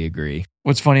completely agree.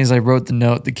 What's funny is I wrote the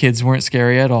note, the kids weren't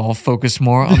scary at all, focused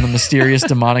more on the mysterious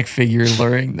demonic figure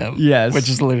luring them. Yes. Which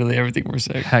is literally everything we're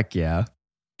saying. Heck yeah.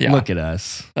 Yeah. Look at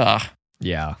us.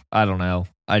 Yeah. I don't know.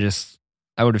 I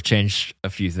would have changed a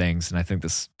few things and I think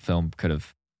this film could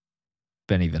have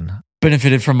been even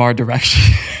benefited from our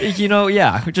direction.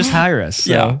 Just hire us.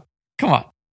 So. Yeah. Come on.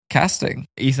 Casting.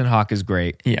 Ethan Hawke is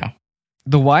great. Yeah.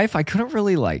 The wife, I couldn't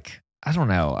really I don't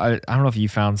know. I don't know if you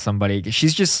found somebody.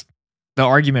 She's just, the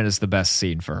argument is the best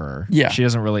scene for her. Yeah. She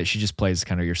just plays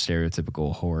kind of your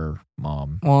stereotypical horror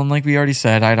mom. Well, and like we already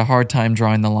said, I had a hard time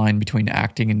drawing the line between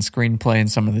acting and screenplay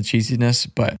and some of the cheesiness,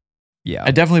 but yeah,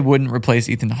 I definitely wouldn't replace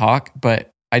Ethan Hawke,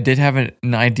 but I did have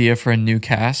an idea for a new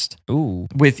cast. Ooh.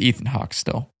 With Ethan Hawke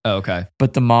still. Oh, okay.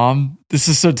 But the mom, this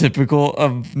is so typical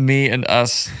of me and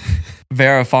us,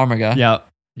 Vera Farmiga. Yep.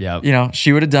 Yeah, you know,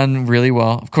 she would have done really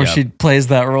well. Of course, she plays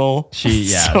that role.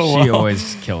 She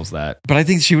always kills that. But I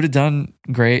think she would have done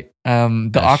great.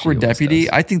 The awkward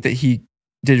deputy, I think that he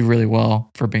did really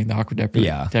well for being the awkward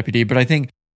deputy. But I think,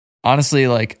 honestly,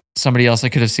 like somebody else I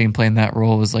could have seen playing that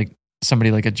role was like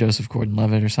somebody like a Joseph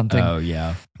Gordon-Levitt or something. Oh,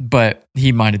 yeah. But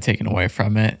he might have taken away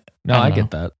from it. No, I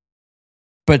get that.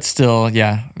 But still,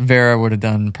 yeah, Vera would have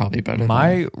done probably better.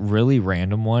 My really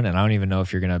random one, and I don't even know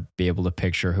if you're going to be able to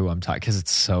picture who I'm talking, because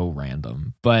it's so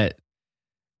random. But,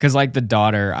 because like the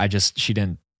daughter, she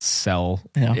didn't sell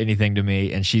anything to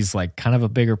me. And she's like kind of a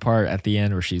bigger part at the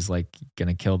end where she's like going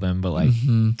to kill them. But like,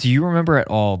 do you remember at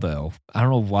all though? I don't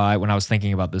know why, when I was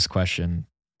thinking about this question,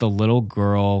 the little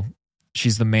girl,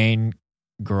 she's the main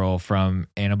girl from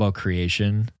Annabelle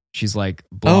Creation. She's like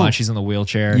blonde. She's in the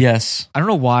wheelchair. Yes. I don't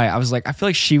know why. I was like, I feel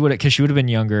like she would have been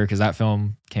younger because that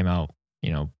film came out,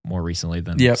 more recently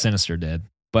than Sinister did.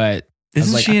 But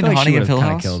isn't she in Haunting of Hill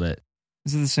House? Killed it.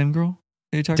 Is it the same girl?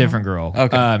 Are you talking Different about? girl.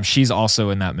 Okay. She's also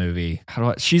in that movie.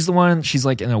 She's the one. She's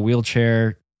like in a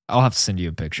wheelchair. I'll have to send you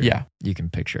a picture. Yeah, you can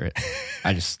picture it.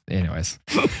 Anyways.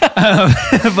 But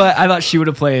I thought she would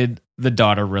have played the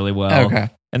daughter really well. Okay.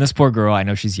 And this poor girl, I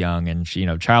know she's young and she,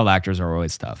 child actors are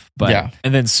always tough. But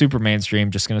and then super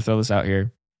mainstream, just gonna throw this out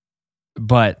here.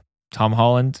 But Tom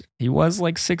Holland, he was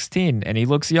like 16 and he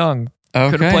looks young.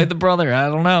 Okay. Could have played the brother. I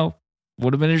don't know.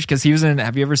 Would have been interesting because he was in,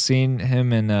 have you ever seen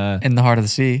him in The Heart of the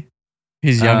Sea?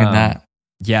 He's young in that.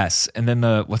 Yes. And then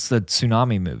what's the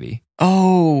tsunami movie?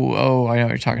 Oh, I know what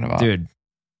you're talking about. Dude,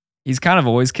 he's kind of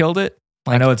always killed it.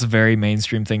 I know it's a very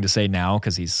mainstream thing to say now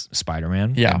because he's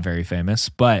Spider-Man and very famous.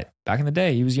 But back in the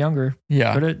day, he was younger.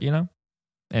 Yeah. Could it,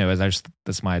 Anyways,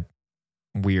 that's my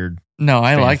weird. No,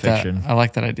 I like fiction. that. I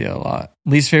like that idea a lot.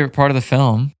 Least favorite part of the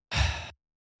film.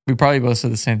 We probably both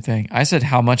said the same thing. I said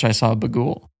how much I saw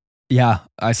Bughuul. Yeah,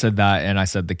 I said that, and I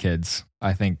said the kids.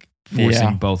 I think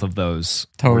forcing both of those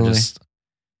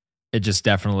it just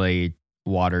definitely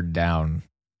watered down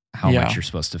how much you're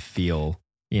supposed to feel.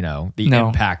 The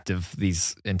impact of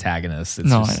these antagonists. I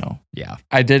know. Yeah.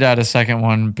 I did add a second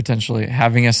one, potentially.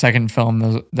 Having a second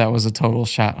film that was a total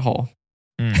shat hole.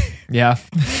 Yeah.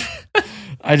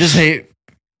 I just hate,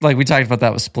 like we talked about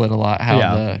that with Split a lot, how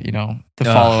the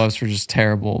follow-ups were just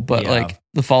terrible. But like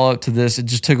the follow-up to this, it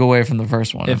just took away from the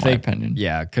first one, in my opinion.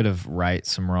 Yeah, could have right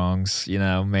some wrongs,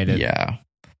 made it.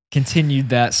 Continued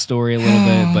that story a little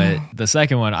bit, but the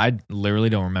second one, I literally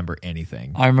don't remember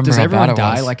anything. I remember Does how everyone bad it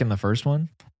die was. like in the first one?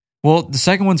 Well, the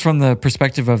second one's from the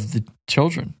perspective of the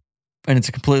children, and it's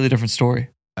a completely different story.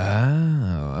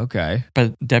 Oh, okay.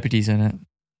 But deputy's in it.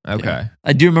 Okay. Yeah.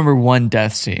 I do remember one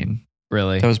death scene.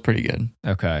 Really? That was pretty good.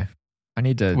 Okay. I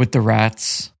need to... With the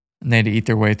rats, and they had to eat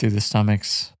their way through the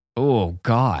stomachs. Oh,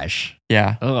 gosh.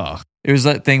 Yeah. Ugh. It was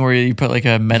that thing where you put like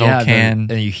a metal can...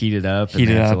 and you heat it up. Heat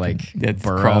and it up. To like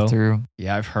burrow. Crawl through.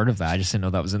 Yeah, I've heard of that. I just didn't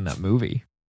know that was in that movie.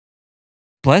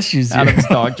 Bless you, Zero. Adam's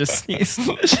dog just sneezed.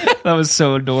 That was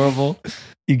so adorable.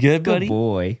 You good, Good buddy?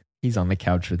 boy. He's on the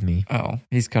couch with me. Oh,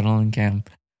 he's cuddling Cam.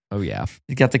 Oh, yeah.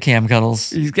 He's got the Cam cuddles.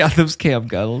 He's got those cam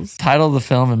cuddles. Title of the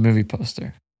film and movie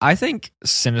poster. I think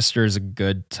Sinister is a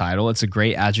good title. It's a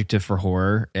great adjective for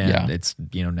horror, and it's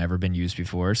never been used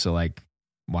before. So like,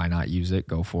 why not use it?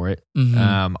 Go for it.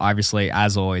 Mhm. Obviously,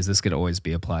 as always, this could always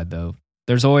be applied though.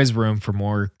 There's always room for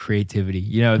more creativity.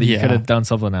 That you could have done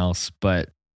something else. But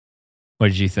what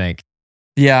did you think?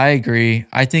 Yeah, I agree.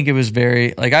 I think it was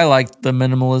very I liked the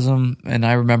minimalism, and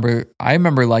I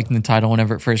remember liking the title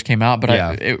whenever it first came out. But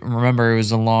I remember it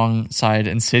was alongside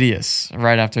Insidious,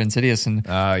 right after Insidious, and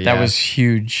that was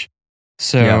huge.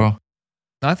 So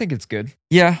I think it's good.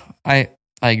 Yeah, I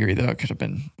agree though. It could have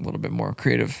been a little bit more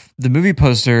creative. The movie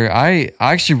poster, I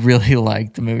actually really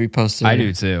like the movie poster. I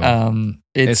do too.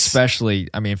 It's especially,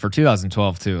 for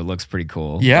 2012 too. It looks pretty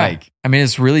cool. Yeah,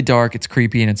 it's really dark, it's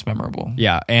creepy, and it's memorable.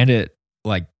 Yeah, and it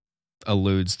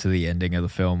alludes to the ending of the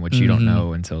film, which you don't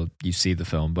know until you see the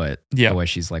film. But the way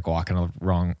she's walking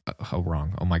along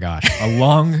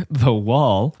the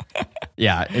wall,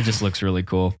 it just looks really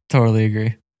cool. Totally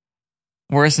agree.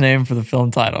 Worst name for the film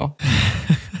title.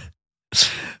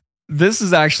 This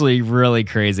is actually really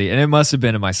crazy, and it must have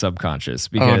been in my subconscious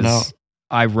because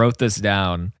I wrote this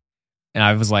down, and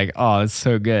I was like, "Oh, it's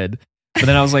so good." But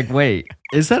then I was like, "Wait,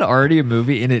 is that already a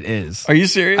movie?" And it is. Are you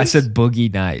serious? I said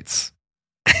Boogie Nights.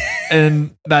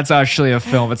 And that's actually a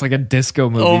film. It's like a disco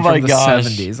movie from the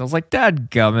 70s. I was like,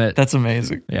 dadgummit. That's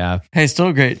amazing. Yeah. Hey, still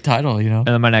a great title, And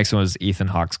then my next one was Ethan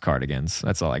Hawke's cardigans.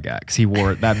 That's all I got. Because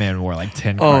that man wore like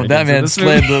 10 cardigans. Oh, that man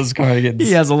slayed those cardigans.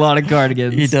 He has a lot of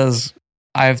cardigans. He does.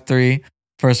 I have 3.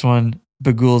 First one,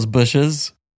 Bughuul's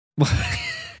Bushes. I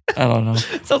don't know.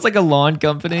 Sounds like a lawn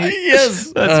company.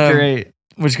 Yes. That's great.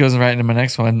 Which goes right into my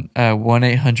next one.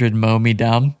 1-800 Mow Me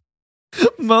Down.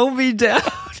 Mow Me Down.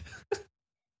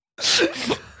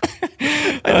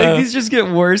 I think these just get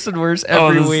worse and worse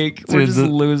every week. We're just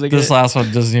losing This last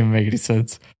one doesn't even make any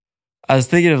sense. I was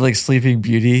thinking of Sleeping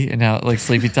Beauty and how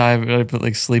Sleepy Time, and I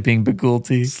put Sleeping Bughuul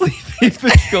tea. Sleeping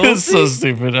Bughuul. It's so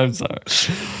stupid. I'm sorry.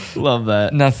 Love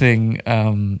that. Nothing.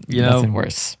 Nothing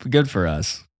worse. Good for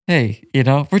us. Hey, we're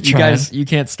trying. You guys, you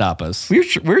can't stop us.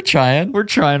 We're trying. We're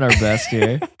trying our best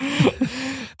here.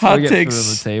 Hot we'll takes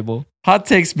on the table. Hot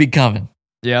takes be coming.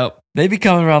 Yep. They be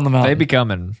coming around the mountain. They be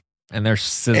coming. And they're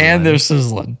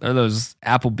sizzling. They're those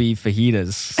Applebee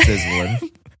fajitas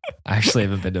sizzling. I actually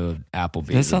haven't been to an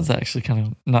Applebee's. That sounds actually kind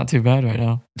of not too bad right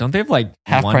now. Don't they have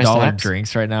half price $1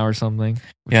 drinks right now or something?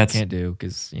 Which yeah, you can't do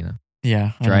because,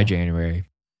 Yeah. Dry January.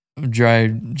 Dry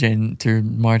Jan through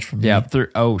March for me. Yeah.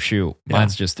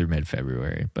 Mine's just through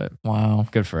mid-February, but wow.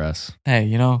 Good for us. Hey,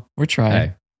 we're trying.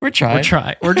 Hey. We're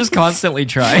trying. We're just constantly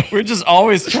trying. We're just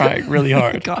always trying really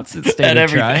hard. Constant state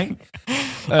of trying.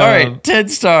 All right,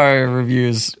 10-star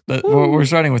reviews. We're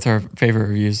starting with our favorite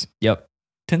reviews. Yep.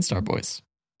 10-star boys.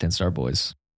 10-star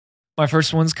boys. My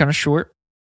first one's kind of short.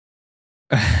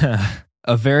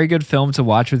 A very good film to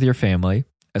watch with your family,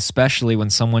 especially when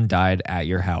someone died at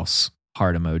your house.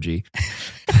 Heart emoji.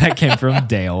 That came from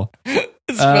Dale.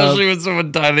 Especially when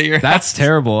someone died at your house. That's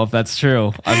terrible if that's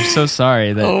true. I'm so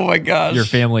sorry that oh my gosh. Your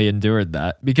family endured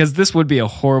that. Because this would be a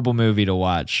horrible movie to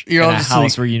watch in a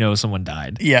house where someone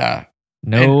died. Yeah.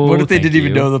 No. And what if they didn't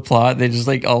even know the plot? They just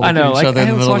all look at each other in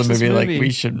the middle of the movie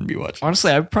we shouldn't be watching.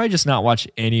 Honestly, I'd probably just not watch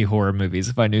any horror movies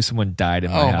if I knew someone died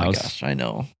in my house. Oh my gosh, I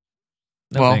know.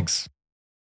 No thanks.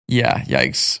 Yeah,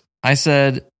 yikes. I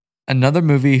said another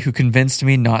movie who convinced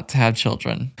me not to have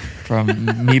children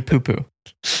from Me Poo Poo.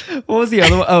 What was the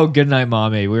other one? Oh, Goodnight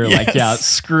Mommy. We were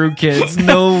screw kids.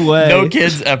 No way. No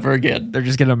kids ever again. They're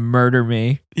just going to murder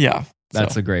me. Yeah.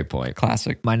 That's a great point.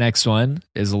 Classic. My next one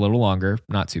is a little longer.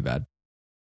 Not too bad.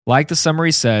 Like the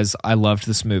summary says, I loved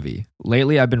this movie.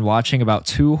 Lately, I've been watching about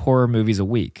 2 horror movies a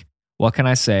week. What can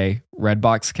I say?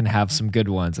 Redbox can have some good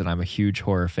ones, and I'm a huge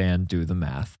horror fan. Do the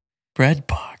math.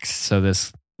 Redbox. So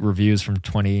this review is from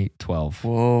 2012.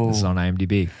 Whoa. This is on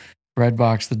IMDb.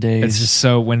 Redbox, the days. It's just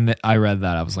so when I read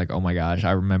that, I was like, oh my gosh,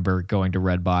 I remember going to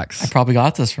Redbox. I probably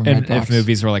got this from and Redbox. If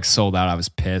movies were sold out, I was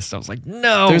pissed. I was like,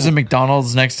 no. There's a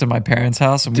McDonald's next to my parents'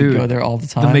 house, and we go there all the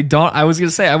time. I was going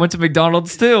to say, I went to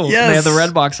McDonald's too. Yes. They had the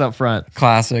Redbox up front.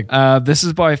 Classic. This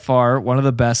is by far one of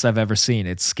the best I've ever seen.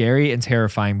 It's scary and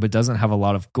terrifying, but doesn't have a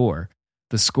lot of gore.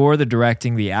 The score, the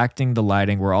directing, the acting, the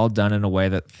lighting were all done in a way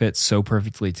that fits so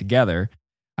perfectly together.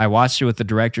 I watched it with the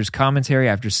director's commentary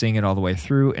after seeing it all the way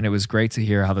through, and it was great to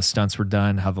hear how the stunts were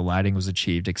done, how the lighting was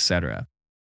achieved, etc.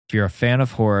 If you're a fan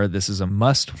of horror, this is a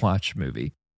must-watch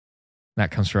movie.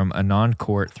 That comes from Anon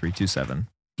Court 327.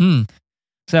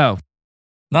 So,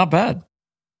 not bad.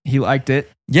 He liked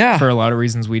it. Yeah. For a lot of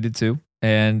reasons we did too.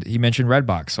 And he mentioned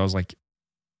Redbox. So I was like,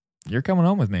 You're coming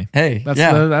home with me. Hey, That's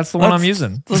yeah. the one I'm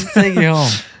using. Let's take you home.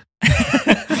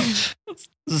 Let's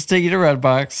just take you to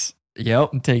Redbox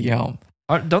Yep. and take you home.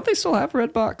 Don't they still have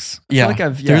Redbox? I Yeah. feel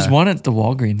like There's one at the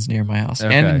Walgreens near my house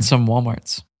and Okay. in some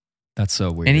Walmarts. That's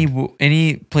so weird.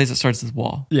 Any place that starts with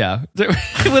wall. Yeah.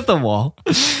 With the wall.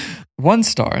 1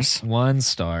 stars. 1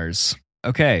 stars.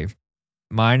 Okay.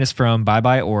 Mine is from Bye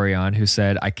Bye Orion, who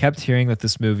said, I kept hearing that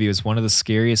this movie was one of the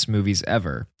scariest movies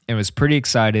ever and was pretty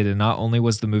excited. And not only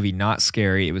was the movie not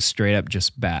scary, it was straight up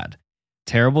just bad.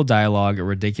 Terrible dialogue, a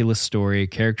ridiculous story,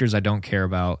 characters I don't care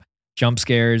about, jump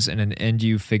scares, and an end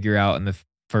you figure out in the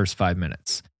first 5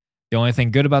 minutes. The only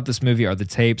thing good about this movie are the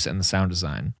tapes and the sound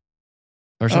design.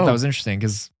 I thought that was interesting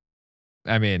because,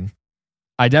 I mean,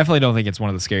 I definitely don't think it's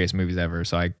one of the scariest movies ever,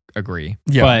 so I agree.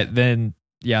 Yeah. But then,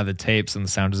 yeah, the tapes and the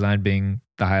sound design being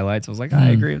the highlights, I was like, I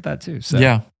agree with that too. So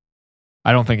Yeah.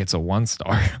 I don't think it's a 1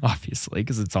 star, obviously,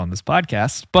 because it's on this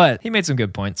podcast, but he made some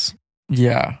good points.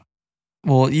 Yeah.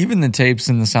 Well, even the tapes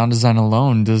and the sound design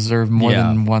alone deserve more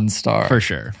than 1 star. For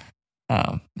sure.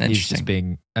 Interesting. He's just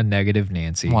being a negative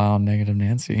Nancy. Wow, negative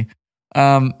Nancy.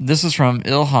 This is from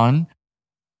Ilhan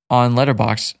on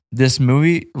Letterboxd. This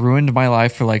movie ruined my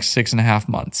life for like 6.5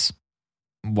 months.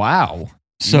 Wow.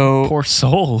 So You poor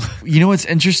soul. You know what's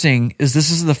interesting is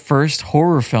this is the first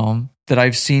horror film that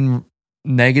I've seen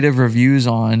negative reviews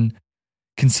on,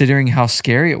 considering how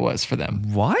scary it was for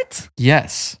them. What?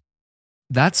 Yes.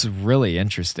 That's really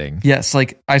interesting. Yes.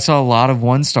 Like I saw a lot of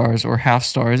 1 stars or half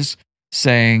stars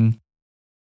saying,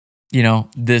 you know,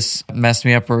 this messed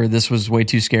me up or this was way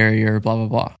too scary or blah, blah,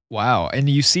 blah. Wow. And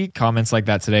you see comments like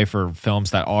that today for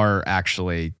films that are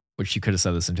actually, which you could have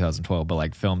said this in 2012, but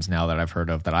like films now that I've heard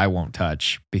of that I won't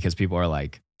touch because people are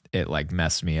like, it like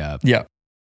messed me up. Yeah.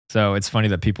 So it's funny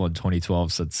that people in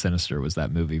 2012 said Sinister was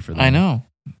that movie for them. I know.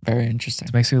 Very interesting.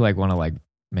 It makes me like want to like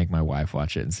make my wife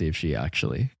watch it and see if she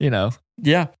actually, you know,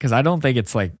 Yeah. because I don't think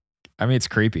it's like, I mean, it's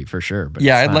creepy for sure. But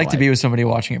Yeah. it's I'd not like to be with somebody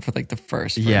watching it for like the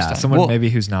first time. someone Well, maybe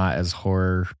who's not as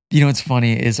horror. You know what's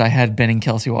funny is I had Ben and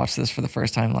Kelsey watch this for the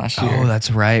first time last year. Oh,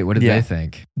 that's right. What did Yeah. they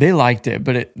think? They liked it,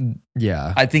 but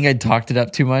Yeah. I think I talked it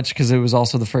up too much because it was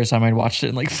also the first time I'd watched it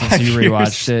in like 5 So you years.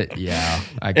 rewatched it? Yeah.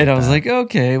 And I was like,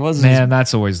 okay, it wasn't. man,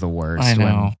 that's always the worst. I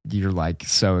know. When you're like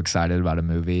so excited about a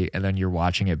movie and then you're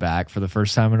watching it back for the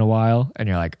first time in a while and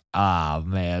you're like, ah,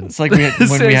 man. It's like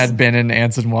when we had Ben and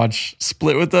Anson watch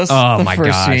Split with us. Oh the my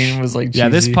first gosh. scene was like, cheesy. Yeah,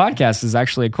 this podcast is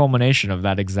actually a culmination of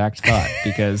that exact thought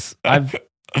because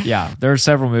there are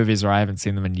several movies where I haven't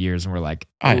seen them in years and we're like,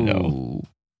 I know. "Ooh,"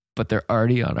 but they're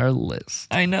already on our list.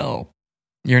 I know.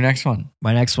 Your next one.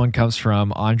 My next one comes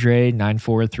from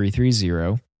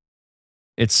Andre94330.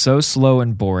 It's so slow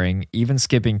and boring. Even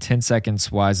skipping 10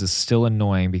 seconds wise is still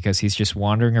annoying because he's just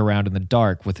wandering around in the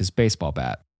dark with his baseball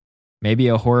bat. Maybe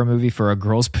a horror movie for a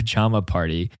girl's pajama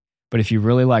party, but if you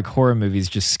really like horror movies,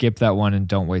 just skip that one and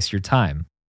don't waste your time.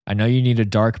 I know you need a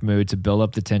dark mood to build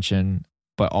up the tension,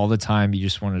 but all the time you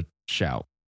just want to shout.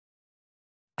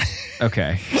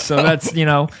 Okay, so that's,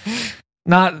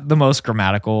 not the most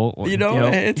grammatical. It's you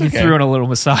okay. threw in a little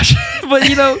massage, but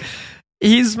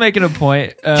he's making a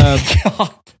point.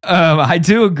 I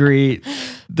do agree.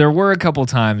 There were a couple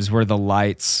times where the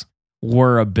lights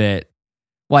were a bit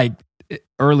like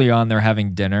early on. They're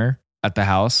having dinner at the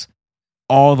house.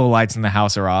 All the lights in the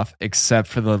house are off except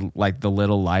for the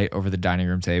little light over the dining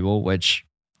room table, which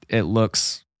it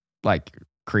looks like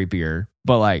creepier,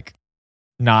 but like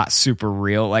not super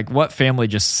real. Like what family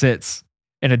just sits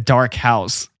in a dark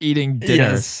house eating dinner?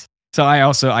 Yes. So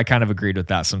I kind of agreed with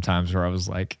that sometimes where I was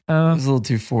like, It was a little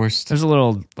too forced. there's a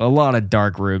lot of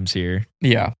dark rooms here.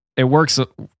 Yeah. It works,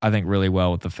 I think, really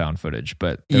well with the found footage,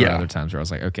 but there were Yeah. other times where I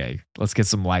was like, okay, let's get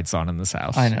some lights on in this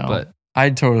house. I know. But I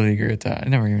totally agree with that. I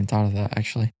never even thought of that,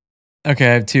 actually. Okay,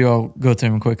 I have 2. I'll go through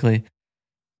them quickly.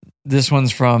 This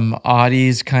one's from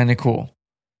Audie's Kinda Cool.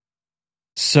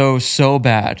 So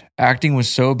bad. Acting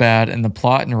was so bad, and the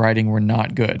plot and writing were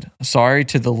not good. Sorry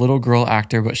to the little girl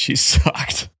actor, but she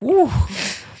sucked. Woo.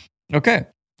 Okay.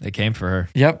 they came for her.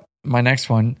 Yep. My next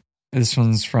one. This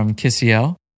one's from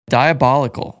Kissiel.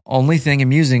 Diabolical. Only thing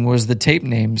amusing was the tape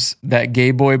names. That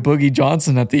gay boy Boogie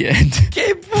Johnson at the end.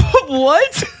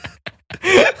 What?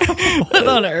 What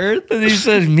on earth? And he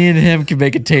said, me and him can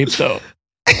make a tape, though.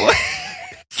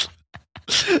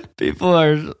 People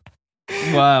are,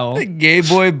 wow. The gay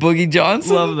boy Boogie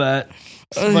Johnson. Love that.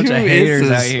 I was A bunch like, of who is haters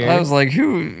this? out here. I was like,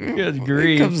 who Good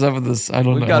grief. comes up with this? I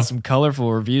don't We've know. got some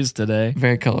colorful reviews today.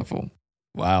 Very colorful.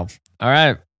 Wow. All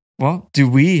right. Well, do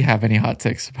we have any hot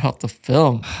takes about the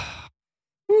film?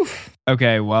 Oof.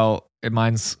 Okay. Well,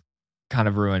 mine's kind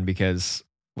of ruined because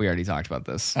we already talked about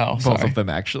this. Oh, Both sorry. of them,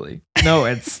 actually.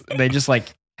 No, they just like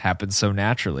happens so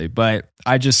naturally. But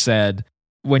I just said,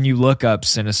 when you look up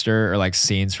Sinister or like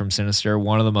scenes from Sinister,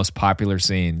 one of the most popular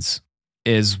scenes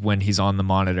is when he's on the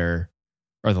monitor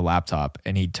or the laptop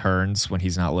and he turns when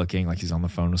he's not looking, like he's on the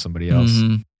phone with somebody else.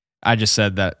 I just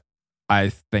said that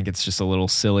I think it's just a little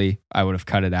silly. I would have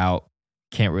cut it out.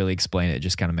 Can't really explain it. It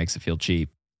just kind of makes it feel cheap.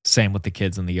 Same with the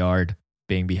kids in the yard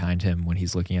being behind him when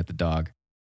he's looking at the dog.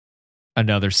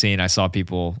 Another scene, I saw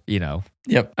people,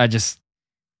 Yep. I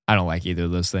don't like either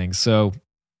of those things. So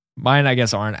mine, I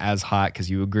guess, aren't as hot because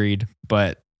you agreed,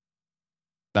 but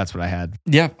that's what I had.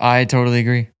 Yep, I totally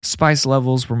agree. Spice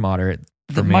levels were moderate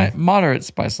for me. Moderate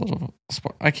spice level.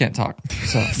 I can't talk,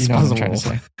 so you know what I'm trying to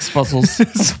say. Spuzzles.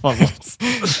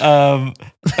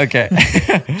 Okay.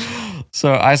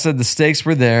 So I said the stakes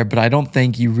were there, but I don't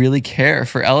think you really care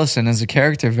for Ellison as a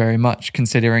character very much,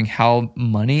 considering how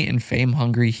money and fame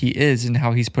hungry he is and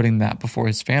how he's putting that before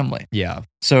his family. Yeah.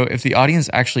 So if the audience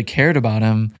actually cared about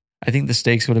him, I think the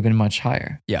stakes would have been much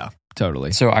higher. Yeah,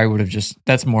 totally. So I would have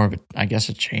that's more of a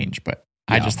change, but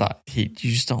I just thought you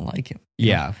just don't like him.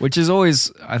 Yeah, which is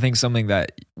always, I think, something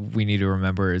that we need to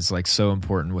remember is like so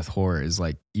important with horror is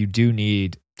like you do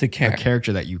need to care. A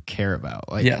character that you care about.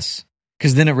 Like, yes.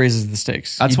 Because then it raises the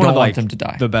stakes. That's you one don't of want like them to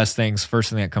die. the best things.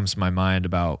 First thing that comes to my mind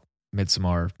about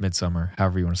Midsummer,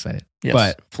 however you want to say it. Yes.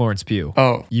 But Florence Pugh.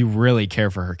 Oh, you really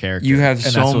care for her character. You have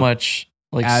so much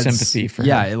sympathy for her.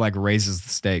 Yeah, it like raises the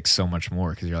stakes so much more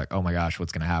because you're like, oh my gosh,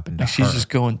 what's going to happen to her? She's just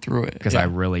going through it. Because I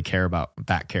really care about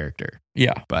that character.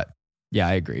 Yeah. But yeah,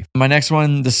 I agree. My next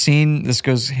one, the scene, this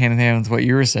goes hand in hand with what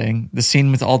you were saying. The scene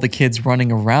with all the kids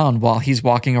running around while he's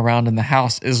walking around in the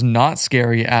house is not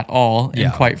scary at all.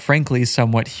 And quite frankly,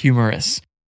 somewhat humorous.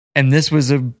 And this was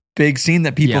a big scene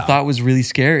that people thought was really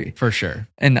scary. For sure.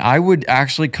 And I would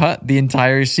actually cut the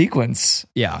entire sequence.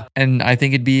 Yeah. And I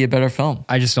think it'd be a better film.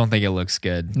 I just don't think it looks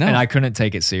good. No. And I couldn't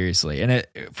take it seriously. And it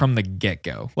from the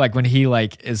get-go. Like when he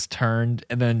like is turned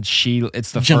and then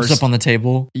it's the jumps first up on the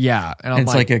table. Yeah. And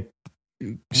it's like a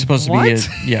supposed to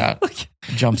be a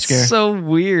jump scare. So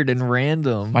weird and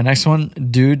random. My next one,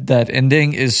 dude, that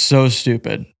ending is so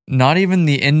stupid. Not even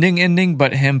the ending,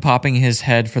 but him popping his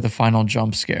head for the final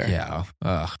jump scare. Yeah.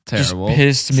 Ugh, terrible. Just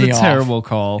pissed me off. It's a terrible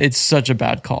call. It's such a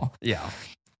bad call. Yeah.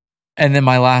 And then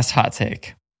my last hot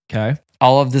take. Okay.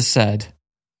 All of this said,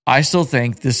 I still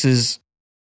think this is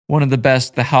one of the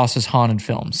best The House is Haunted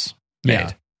films made.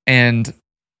 Yeah. And,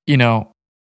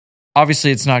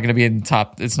 obviously it's not going to be in the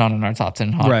top, it's not in our top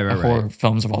 10 horror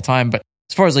films of all time, but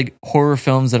as far as like horror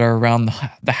films that are around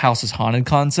the house is haunted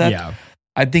concept,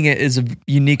 I think it is a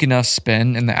unique enough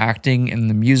spin, and the acting and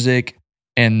the music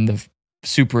and the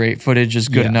Super 8 footage is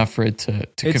good enough for it to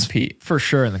compete. For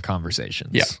sure in the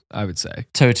conversations, I would say.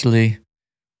 Totally.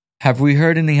 Have we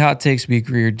heard any hot takes we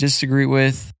agree or disagree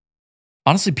with?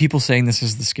 Honestly, people saying this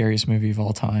is the scariest movie of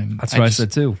all time. That's what I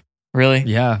said too. Really?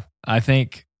 Yeah. I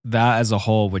think that as a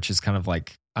whole, which is kind of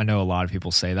like, I know a lot of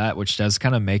people say that, which does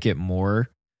kind of make it more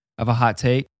of a hot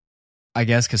take, I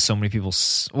guess, because so many people,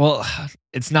 well,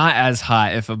 it's not as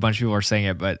hot if a bunch of people are saying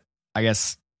it, but I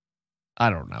guess,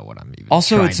 I don't know what I'm even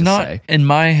also, it's not, say. In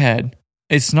my head,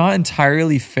 it's not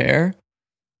entirely fair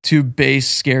to base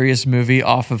scariest movie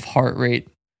off of heart rate,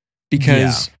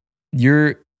 because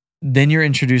you're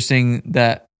introducing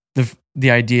that the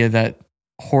idea that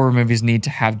horror movies need to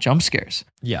have jump scares.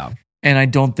 Yeah. And I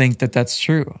don't think that that's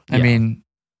true. I mean,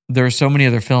 there are so many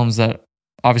other films that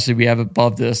obviously we have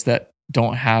above this that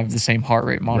don't have the same heart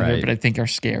rate monitor, but I think are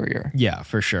scarier. Yeah,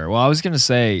 for sure. Well, I was going to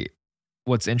say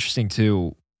what's interesting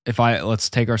too, let's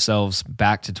take ourselves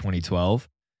back to 2012.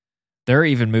 There are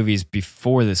even movies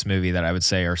before this movie that I would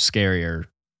say are scarier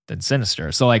than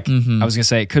Sinister. So like, I was going to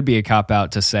say it could be a cop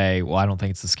out to say, well, I don't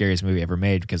think it's the scariest movie ever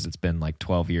made because it's been like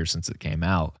 12 years since it came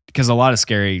out. Because a lot of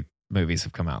scary movies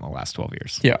have come out in the last 12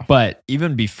 years. Yeah. But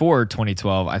even before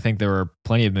 2012, I think there were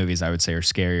plenty of movies I would say are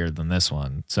scarier than this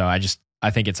one. So I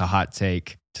think it's a hot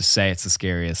take to say it's the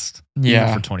scariest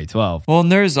even for 2012. Well, and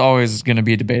there's always going to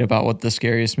be a debate about what the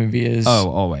scariest movie is.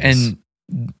 Oh, always.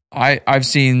 And I've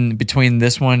seen between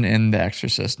this one and The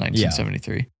Exorcist,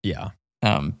 1973. Yeah.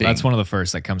 That's one of the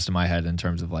first that comes to my head in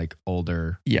terms of like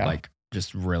older, like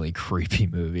just really creepy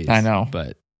movies. I know.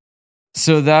 But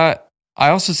so that,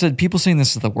 I also said people saying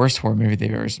this is the worst horror movie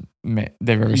they've ever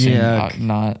seen.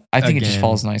 Not. I think it just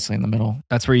falls nicely in the middle.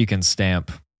 That's where you can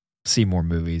stamp see more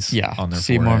movies. On their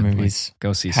see forehead. more movies. Like,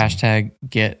 go see. Hashtag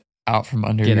get out from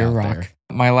under your rock. There.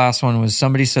 My last one was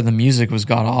somebody said the music was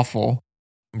god awful.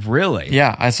 Really?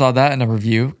 Yeah, I saw that in a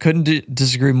review. Couldn't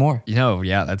disagree more.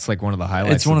 That's like one of the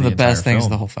highlights. It's one of the best things of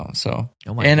the whole film. So,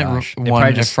 oh my gosh. It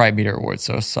won a Fright Meter Award,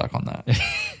 so suck on that.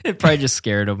 It probably just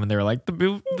scared them, and they were like,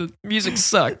 the music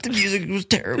sucked. The music was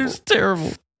terrible. It was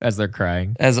terrible. as they're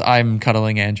crying. As I'm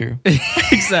cuddling Andrew.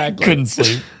 Exactly. Couldn't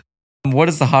sleep. What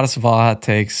is the hottest of all hot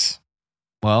takes?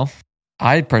 Well,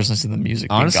 I personally see the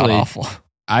music honestly, being awful.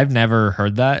 I've never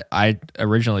heard that. I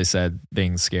originally said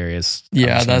being scariest.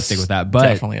 Yeah, that's stick with that. But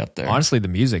definitely up there. Honestly, the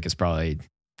music is probably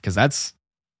because that's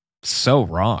so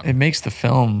wrong. It makes the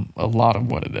film a lot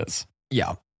of what it is.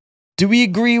 Yeah. Do we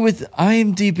agree with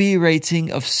IMDb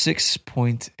rating of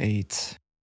 6.8?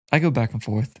 I go back and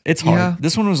forth. It's hard. Yeah.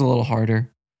 This one was a little harder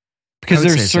because I would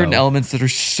there's say certain so. elements that are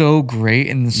so great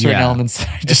and certain Yeah. elements that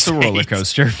I just It's a roller hate.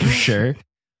 coaster for sure.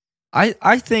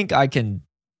 I think I can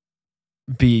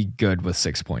be good with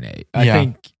 6.8. I Yeah.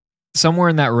 think somewhere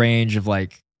in that range of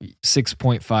like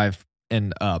 6.5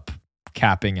 and up,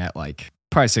 capping at like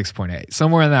probably 6.8.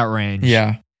 Somewhere in that range.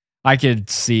 Yeah. I could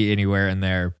see anywhere in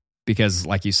there because,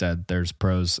 like you said, there's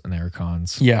pros and there are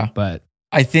cons. Yeah. But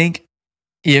I think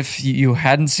if you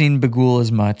hadn't seen Bughuul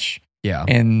as much yeah,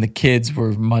 and the kids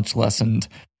were much lessened,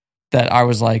 that I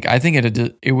was like, I think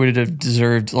it would have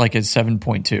deserved like a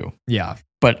 7.2. yeah,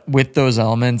 But with those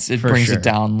elements, it For brings sure. it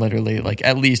down literally like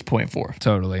at least 0.4.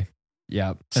 totally.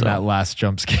 Yeah. So- And that last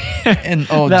jump scare. And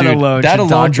oh, that dude, alone that should alone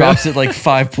dock drops it like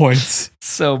 5 points.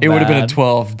 so It would have been a bad.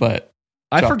 12, but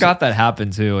I dropped forgot that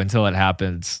happened too until it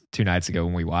happened 2 nights ago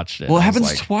when we watched it. well, it I was happens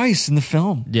like, twice in the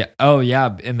film. yeah. Oh,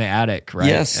 yeah. In the attic, right?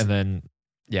 Yes. And then,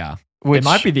 yeah. Which it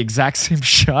might be the exact same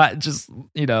shot, just,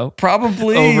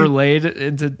 probably overlaid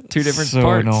into 2 different so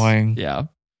parts. annoying. Yeah.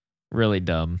 Really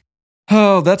dumb.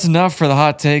 Oh, that's enough for the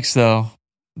hot takes, though.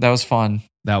 That was fun.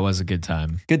 That was a good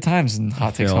time. Good times in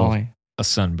hot takes feel only. A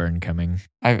sunburn coming.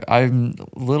 I'm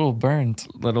a little burned.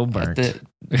 Little burnt. The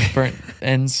burnt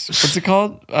ends. What's it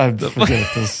called? I forget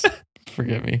this.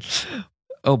 Forget me.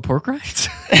 Oh, pork rinds?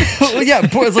 Well, yeah,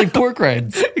 it's like pork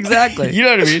rinds. Exactly. You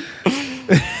know what I mean?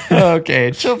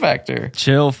 Okay, chill factor.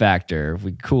 Chill factor.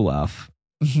 We cool off.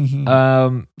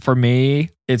 For me,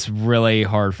 it's really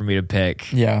hard for me to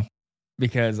pick Yeah.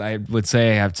 because I would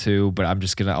say I have 2, but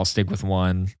I'll stick with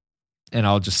 1. And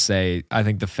I'll just say, I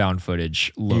think the found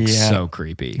footage looks Yeah. so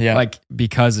creepy. Yeah. Like,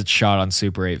 because it's shot on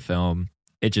Super 8 film,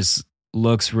 it just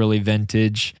looks really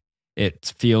vintage.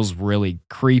 It feels really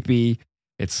creepy.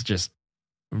 It's just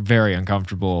very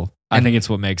uncomfortable. I And- think it's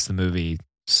what makes the movie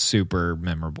super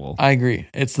memorable. I agree.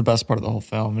 It's the best part of the whole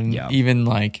film. And Yeah. even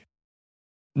like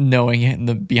knowing it in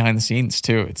the behind the scenes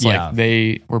too. It's Yeah. like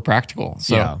they were practical.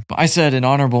 So Yeah. I said an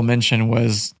honorable mention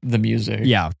was the music.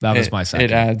 Yeah, that was my second.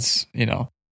 It adds,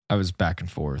 I was back and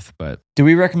forth, but Do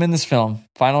we recommend this film?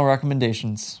 Final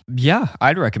recommendations. yeah,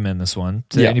 I'd recommend this one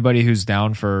to Yeah. anybody who's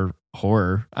down for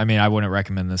horror. I mean, I wouldn't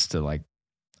recommend this to I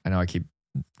know I keep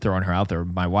throwing her out there.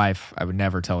 My wife, I would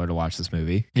never tell her to watch this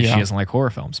movie because Yeah. she doesn't like horror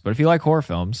films. But if you like horror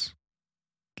films,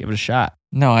 give it a shot.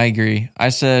 No, I agree. I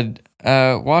said,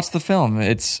 watch the film.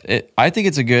 I think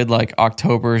it's a good like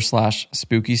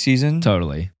October/spooky season.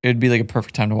 Totally. It'd be like a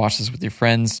perfect time to watch this with your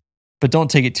friends, but don't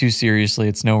take it too seriously.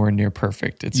 It's nowhere near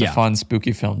perfect. It's Yeah. a fun,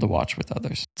 spooky film to watch with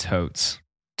others. Totes.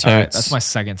 Totes. All right, that's my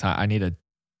second time. I need a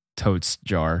totes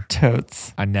jar.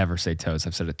 Totes. I never say totes.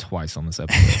 I've said it twice on this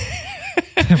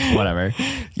episode. Whatever.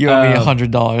 You owe me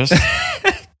 $100.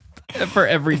 For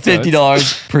every totes.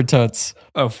 $50 per totes.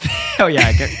 Oh,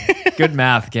 yeah. Good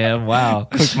math, Cam. Wow.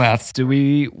 Quick math. Do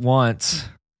we want...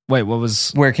 Wait, what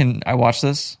was... Where can I watch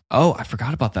this? Oh, I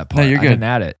forgot about that part. No, you're I good. didn't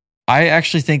add it. I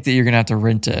actually think that you're going to have to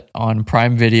rent it on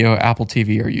Prime Video, Apple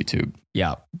TV, or YouTube.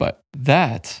 Yeah. But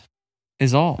that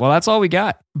is all. Well, that's all we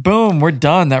got. Boom, we're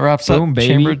done. That wraps Boom, up baby.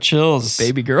 Chamber of Chills.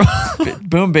 Baby girl.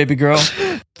 Boom, baby girl.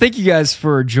 Thank you guys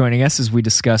for joining us as we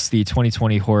discuss the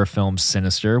 2020 horror film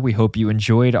Sinister. We hope you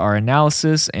enjoyed our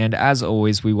analysis, and as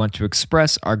always, we want to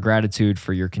express our gratitude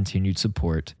for your continued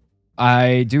support.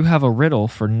 I do have a riddle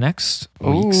for next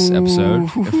week's episode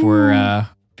if we're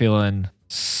feeling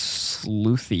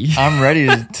sleuthy. I'm ready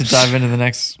to dive into the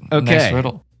next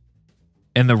riddle.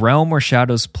 In the realm where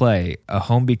shadows play, a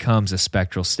home becomes a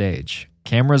spectral stage.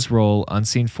 Cameras roll,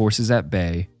 unseen forces at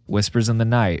bay, whispers in the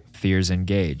night, fears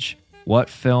engage.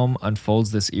 What film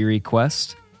unfolds this eerie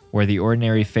quest, where the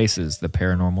ordinary faces the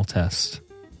paranormal test?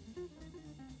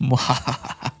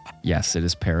 Yes, it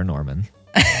is Paranorman.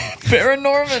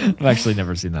 Paranorman. I've actually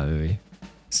never seen that movie.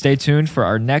 Stay tuned for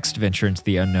our next venture into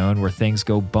the unknown, where things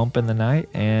go bump in the night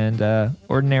and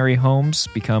ordinary homes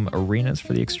become arenas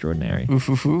for the extraordinary.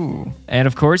 Ooh. And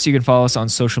of course, you can follow us on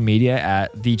social media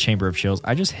at The Chamber of Chills.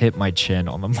 I just hit my chin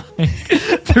on the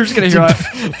mic. They're just going to hear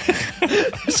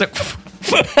it's like,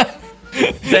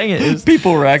 dang it. It was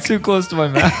People wreck. too close to my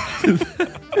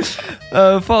mouth.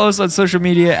 Follow us on social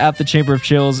media at the Chamber of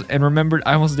Chills. And remember,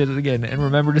 I almost did it again. And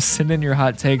remember to send in your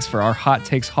hot takes for our Hot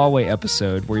Takes Hallway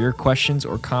episode, where your questions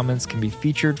or comments can be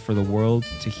featured for the world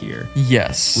to hear.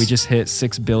 Yes. We just hit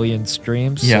 6 billion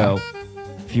streams. Yeah. So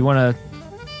if you want to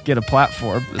get a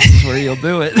platform, this is where you'll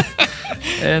do it.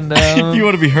 And if you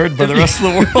want to be heard by the rest of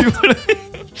the world.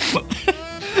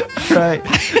 Right.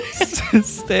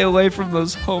 Stay away from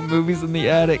those home movies in the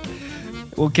attic.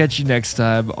 We'll catch you next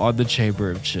time on the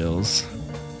Chamber of Chills.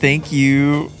 Thank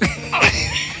you.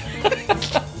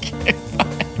 Okay,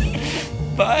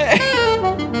 bye.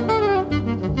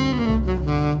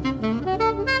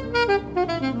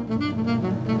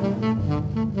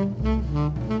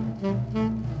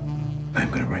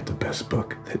 I'm gonna write the best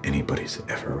book that anybody's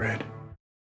ever read.